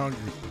not that hungry.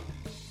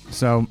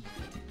 So,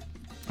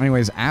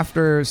 anyways,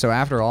 after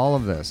all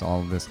of this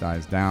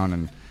dies down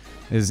and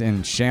is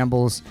in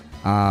shambles.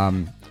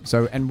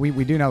 And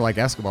we do know like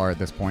Escobar at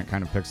this point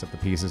kind of picks up the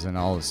pieces and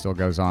all this still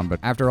goes on. But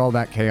after all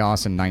that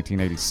chaos in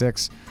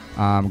 1986,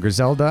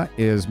 Griselda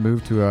is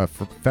moved to a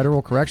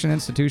federal correction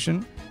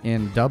institution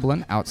in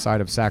Dublin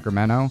outside of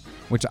Sacramento,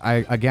 which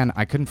I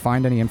couldn't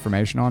find any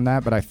information on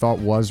that, but I thought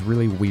was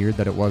really weird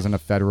that it wasn't a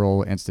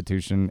federal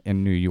institution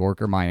in New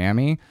York or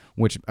Miami,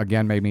 which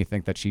again made me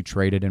think that she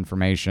traded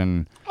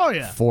information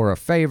for a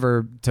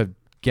favor to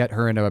get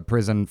her into a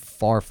prison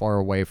far, far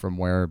away from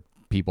where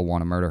people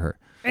want to murder her.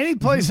 Any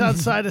place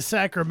outside of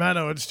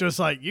Sacramento, it's just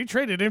like, you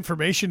traded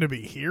information to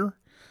be here?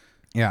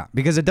 Yeah,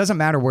 because it doesn't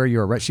matter where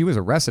you're arrested. She was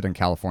arrested in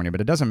California, but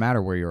it doesn't matter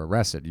where you're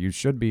arrested. You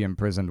should be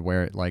imprisoned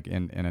where, like,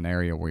 in an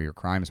area where your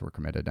crimes were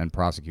committed and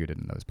prosecuted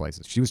in those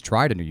places. She was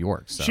tried in New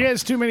York. So. She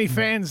has too many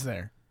fans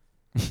there.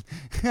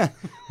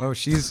 Well,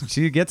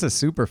 she gets a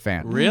super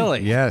fan.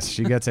 Really? Yes,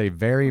 she gets a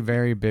very,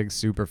 very big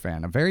super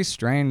fan. A very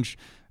strange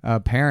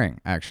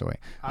pairing, actually.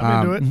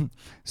 I'm into it.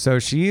 So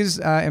she's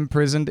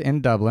imprisoned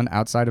in Dublin,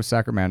 outside of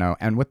Sacramento,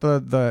 and with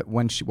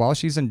while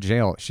she's in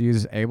jail,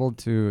 she's able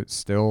to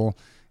still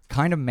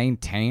kind of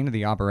maintain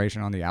the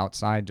operation on the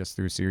outside just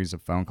through a series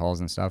of phone calls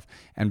and stuff.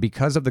 And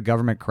because of the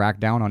government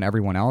crackdown on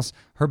everyone else,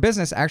 her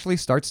business actually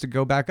starts to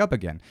go back up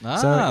again.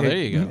 There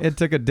you go. It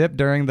took a dip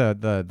during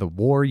the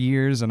war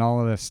years and all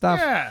of this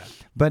stuff. Yeah.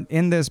 But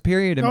in this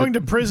period, Going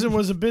to prison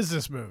was a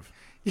business move.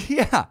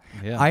 yeah,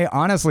 Yeah. I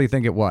honestly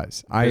think it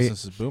was.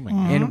 Business is booming.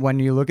 And when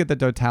you look at the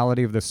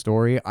totality of the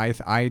story,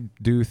 I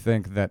do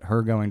think that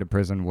her going to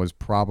prison was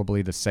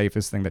probably the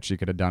safest thing that she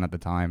could have done at the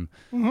time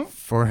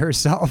for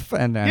herself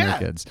and her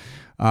kids.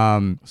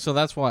 So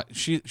that's why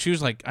she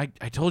was like,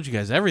 I told you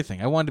guys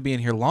everything. I wanted to be in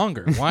here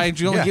longer. Why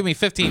did you only give me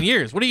 15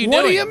 years? What are you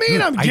What doing? do you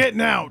mean I'm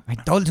getting out? I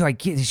told you I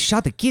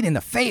shot the kid in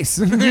the face.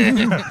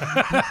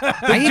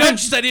 The judge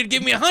said he'd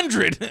give me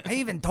 100. I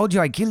even told you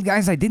I killed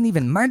guys I didn't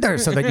even murder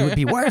so that you would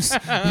be worse.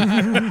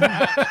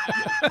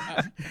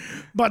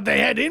 But they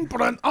had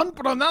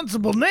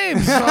unpronounceable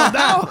names, so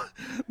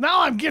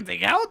now I'm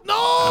getting out?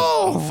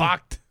 No!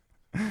 Fucked.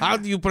 How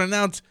do you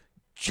pronounce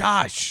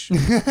Josh?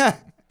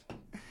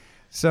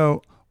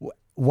 So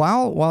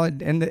while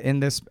in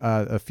this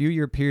a few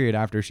year period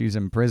after she's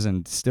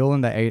imprisoned, still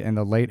in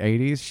the late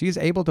 80s, she's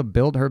able to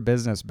build her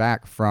business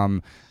back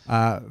from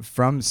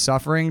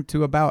suffering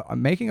to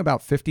making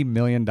about $50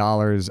 million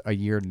a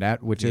year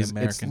net, which is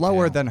it's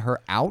lower than her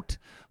out,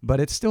 but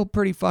it's still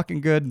pretty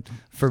fucking good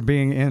for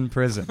being in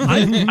prison.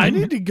 I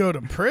need to go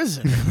to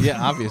prison.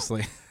 Yeah,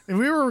 obviously. If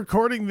we were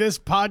recording this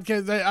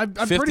podcast, I'm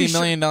pretty $50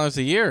 million a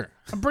year.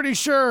 I'm pretty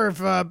sure if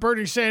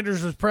Bernie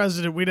Sanders was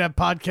president, we'd have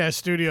podcast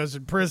studios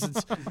in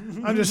prisons.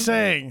 I'm just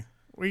saying,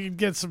 we could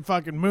get some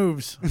fucking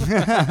moves.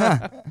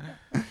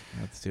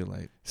 That's too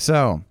late.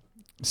 So,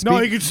 No,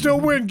 he can still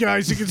win,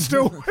 guys. He can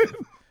still win.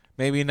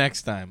 Maybe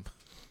next time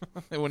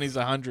when he's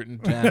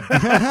 110.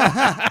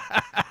 I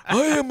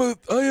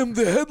am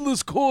the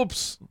headless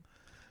corpse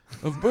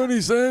of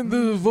Bernie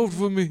Sanders. Vote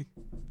for me.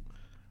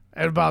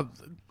 And about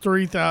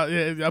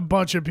 3,000, a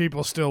bunch of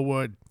people still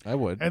would. I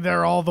would. And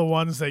they're all the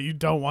ones that you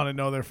don't want to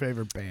know their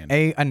favorite band.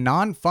 a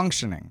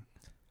non-functioning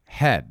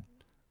head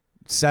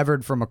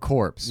severed from a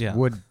corpse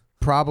would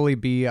probably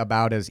be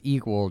about as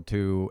equal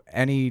to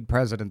any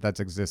president that's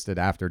existed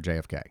after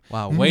JFK.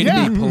 Wow, way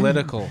to be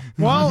political.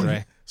 Well,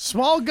 Right.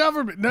 small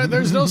government. No,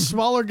 there's no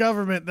smaller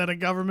government than a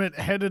government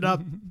headed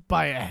up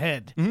by a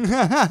head.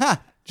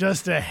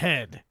 Just a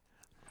head.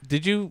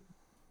 Did you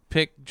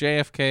pick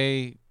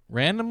JFK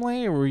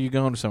randomly, or were you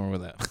going somewhere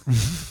with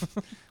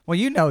that? Well,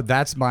 you know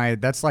that's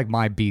like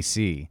my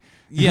BC.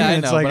 Yeah, I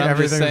it's know, like but I'm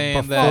just everything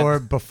saying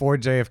that before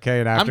JFK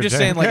and after. I'm just JFK.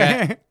 saying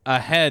like a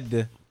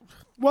head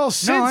Well,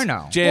 since I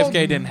know. JFK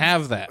didn't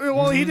have that.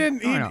 Well, he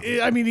didn't.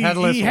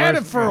 Headless He had it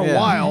horse. for a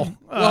while,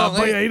 Well,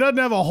 but he doesn't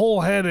have a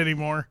whole head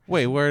anymore.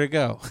 Wait, where'd it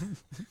go?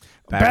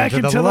 Back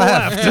into the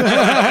left.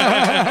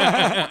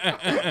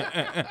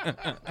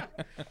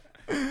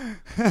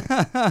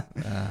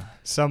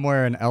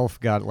 Somewhere an elf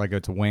got like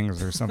its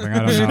wings or something.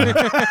 I don't know.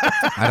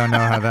 I don't know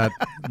how that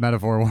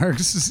metaphor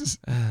works.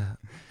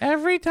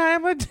 Every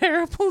time a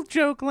terrible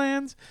joke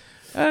lands,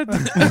 a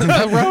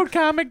road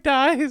comic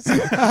dies.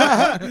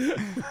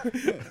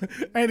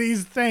 And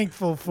he's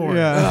thankful for it.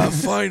 Yeah.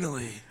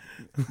 Finally.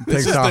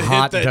 Takes is a the hit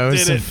hot that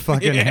dose did of it.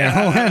 fucking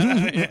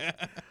heroin.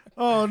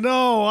 Oh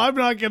no, I'm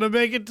not gonna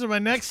make it to my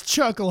next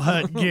Chuckle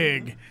Hut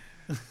gig.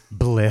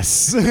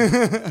 Bliss.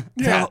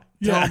 Tell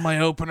my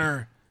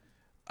opener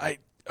I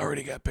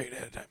already got paid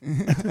ahead of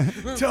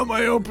time. Tell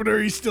my opener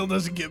he still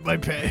doesn't get my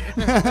pay.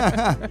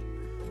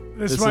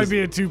 This might be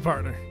a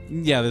two-parter,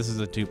 Yeah, this is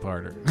a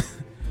two-parter.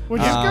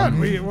 which is good.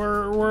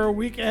 We're a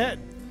week ahead.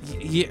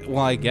 Yeah,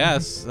 well, I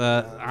guess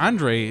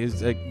Andre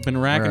has been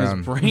racking his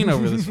brain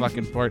over this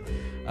fucking part.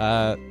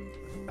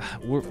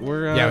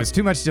 We're Yeah, it was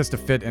too much just to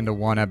fit into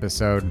one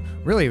episode.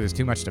 Really, it was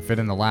too much to fit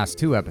in the last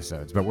 2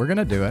 episodes, but we're going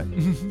to do it.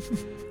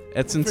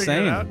 It's Figure it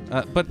insane.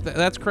 out. But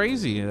that's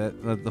crazy.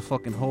 The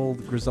fucking whole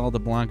Griselda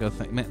Blanco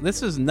thing. Man,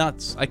 this is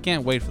nuts. I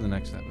can't wait for the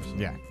next episode.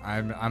 Yeah,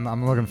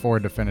 I'm looking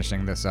forward to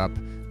finishing this up.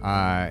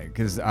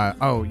 Because,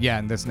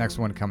 and this next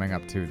one coming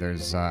up, too.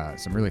 There's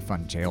some really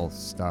fun jail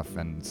stuff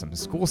and some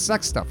cool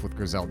sex stuff with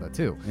Griselda,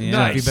 too. Yeah.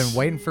 So if you've Nice. been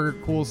waiting for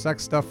cool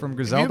sex stuff from If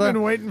Griselda, you've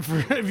been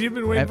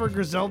waiting for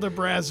Griselda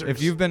Brazzers. if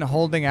you've been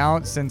holding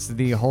out since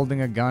the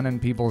holding a gun in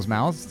people's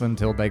mouths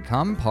until they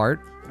come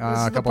part is a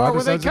the couple part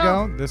where they episodes ago,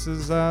 come. this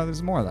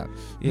is more of that.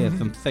 Yeah,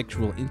 some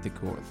sexual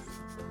intercourse.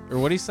 Or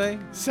what do you say?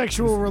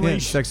 sexual Yeah,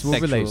 relations. sexual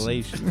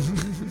relations.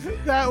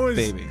 relations. That was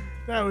Baby.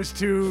 That was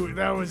too.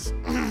 That was.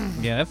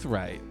 Yeah, that's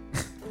right.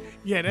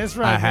 Yeah, that's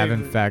right. I have,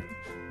 baby. in fact,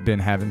 been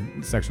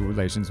having sexual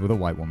relations with a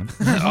white woman.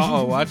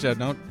 Oh, watch out.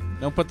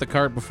 Don't put the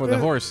cart before the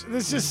horse.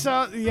 This just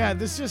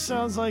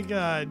sounds like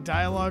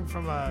dialogue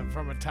from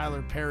a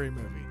Tyler Perry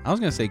movie. I was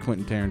going to say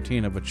Quentin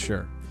Tarantino, but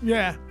sure.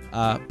 Yeah.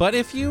 But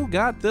if you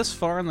got this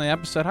far in the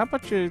episode, how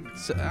about you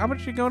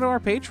go to our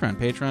Patreon,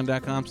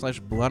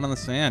 patreon.com/blood on the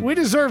sand. We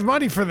deserve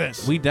money for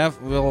this.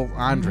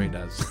 Andre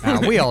does.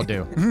 We all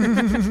do.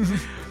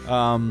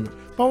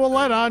 But we'll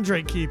let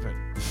Andre keep it.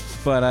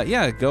 But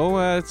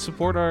go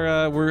support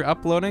our. We're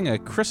uploading a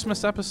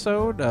Christmas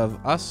episode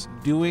of us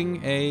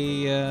doing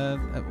a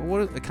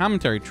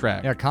commentary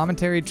track. Yeah,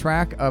 commentary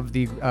track of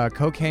the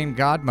Cocaine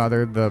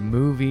Godmother, the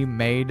movie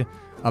made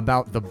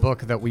about the book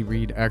that we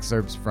read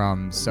excerpts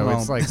from. So Well,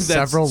 it's like that's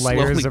several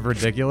layers slowly- of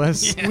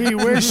ridiculous. We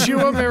wish you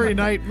a merry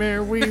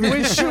nightmare. We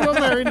wish you a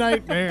merry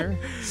nightmare.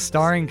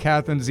 Starring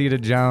Catherine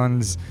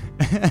Zeta-Jones.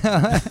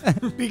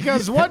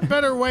 Because what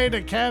better way to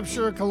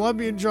capture a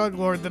Colombian drug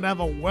lord than have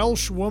a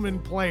Welsh woman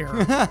play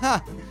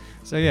her?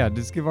 So yeah,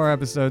 just give our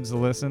episodes a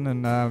listen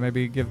and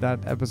maybe give that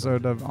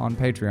episode on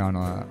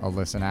Patreon a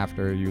listen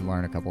after you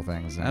learn a couple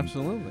things. And,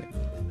 Absolutely.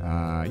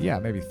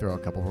 maybe throw a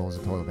couple rolls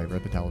of toilet paper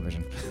at the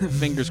television.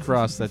 Fingers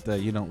crossed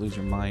that you don't lose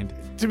your mind.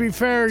 To be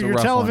fair, It's a your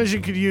rough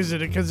television could use it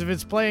because if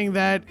it's playing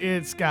that,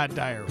 it's got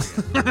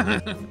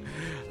diarrhea.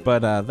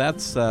 But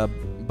that's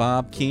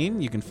Bob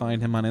Keane. You can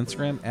find him on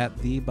Instagram at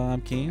the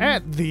Bob Keane.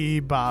 At the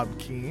Bob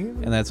Keane.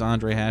 And that's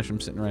Andre Hashem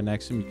sitting right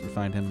next to him. You can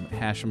find him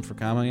Hashem for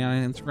Comedy on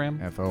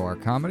Instagram. FOR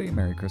Comedy.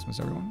 Merry Christmas,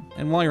 everyone.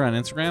 And while you're on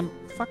Instagram,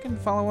 fucking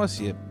follow us,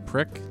 you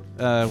prick.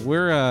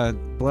 We're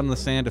Blood on the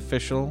Sand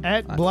official.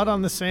 At Blood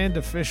on the Sand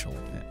official.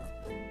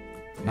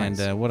 And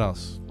Nice. what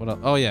else?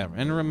 Oh yeah,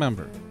 and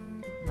remember,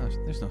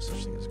 there's no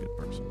such thing as a good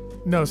person.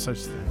 No such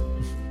thing.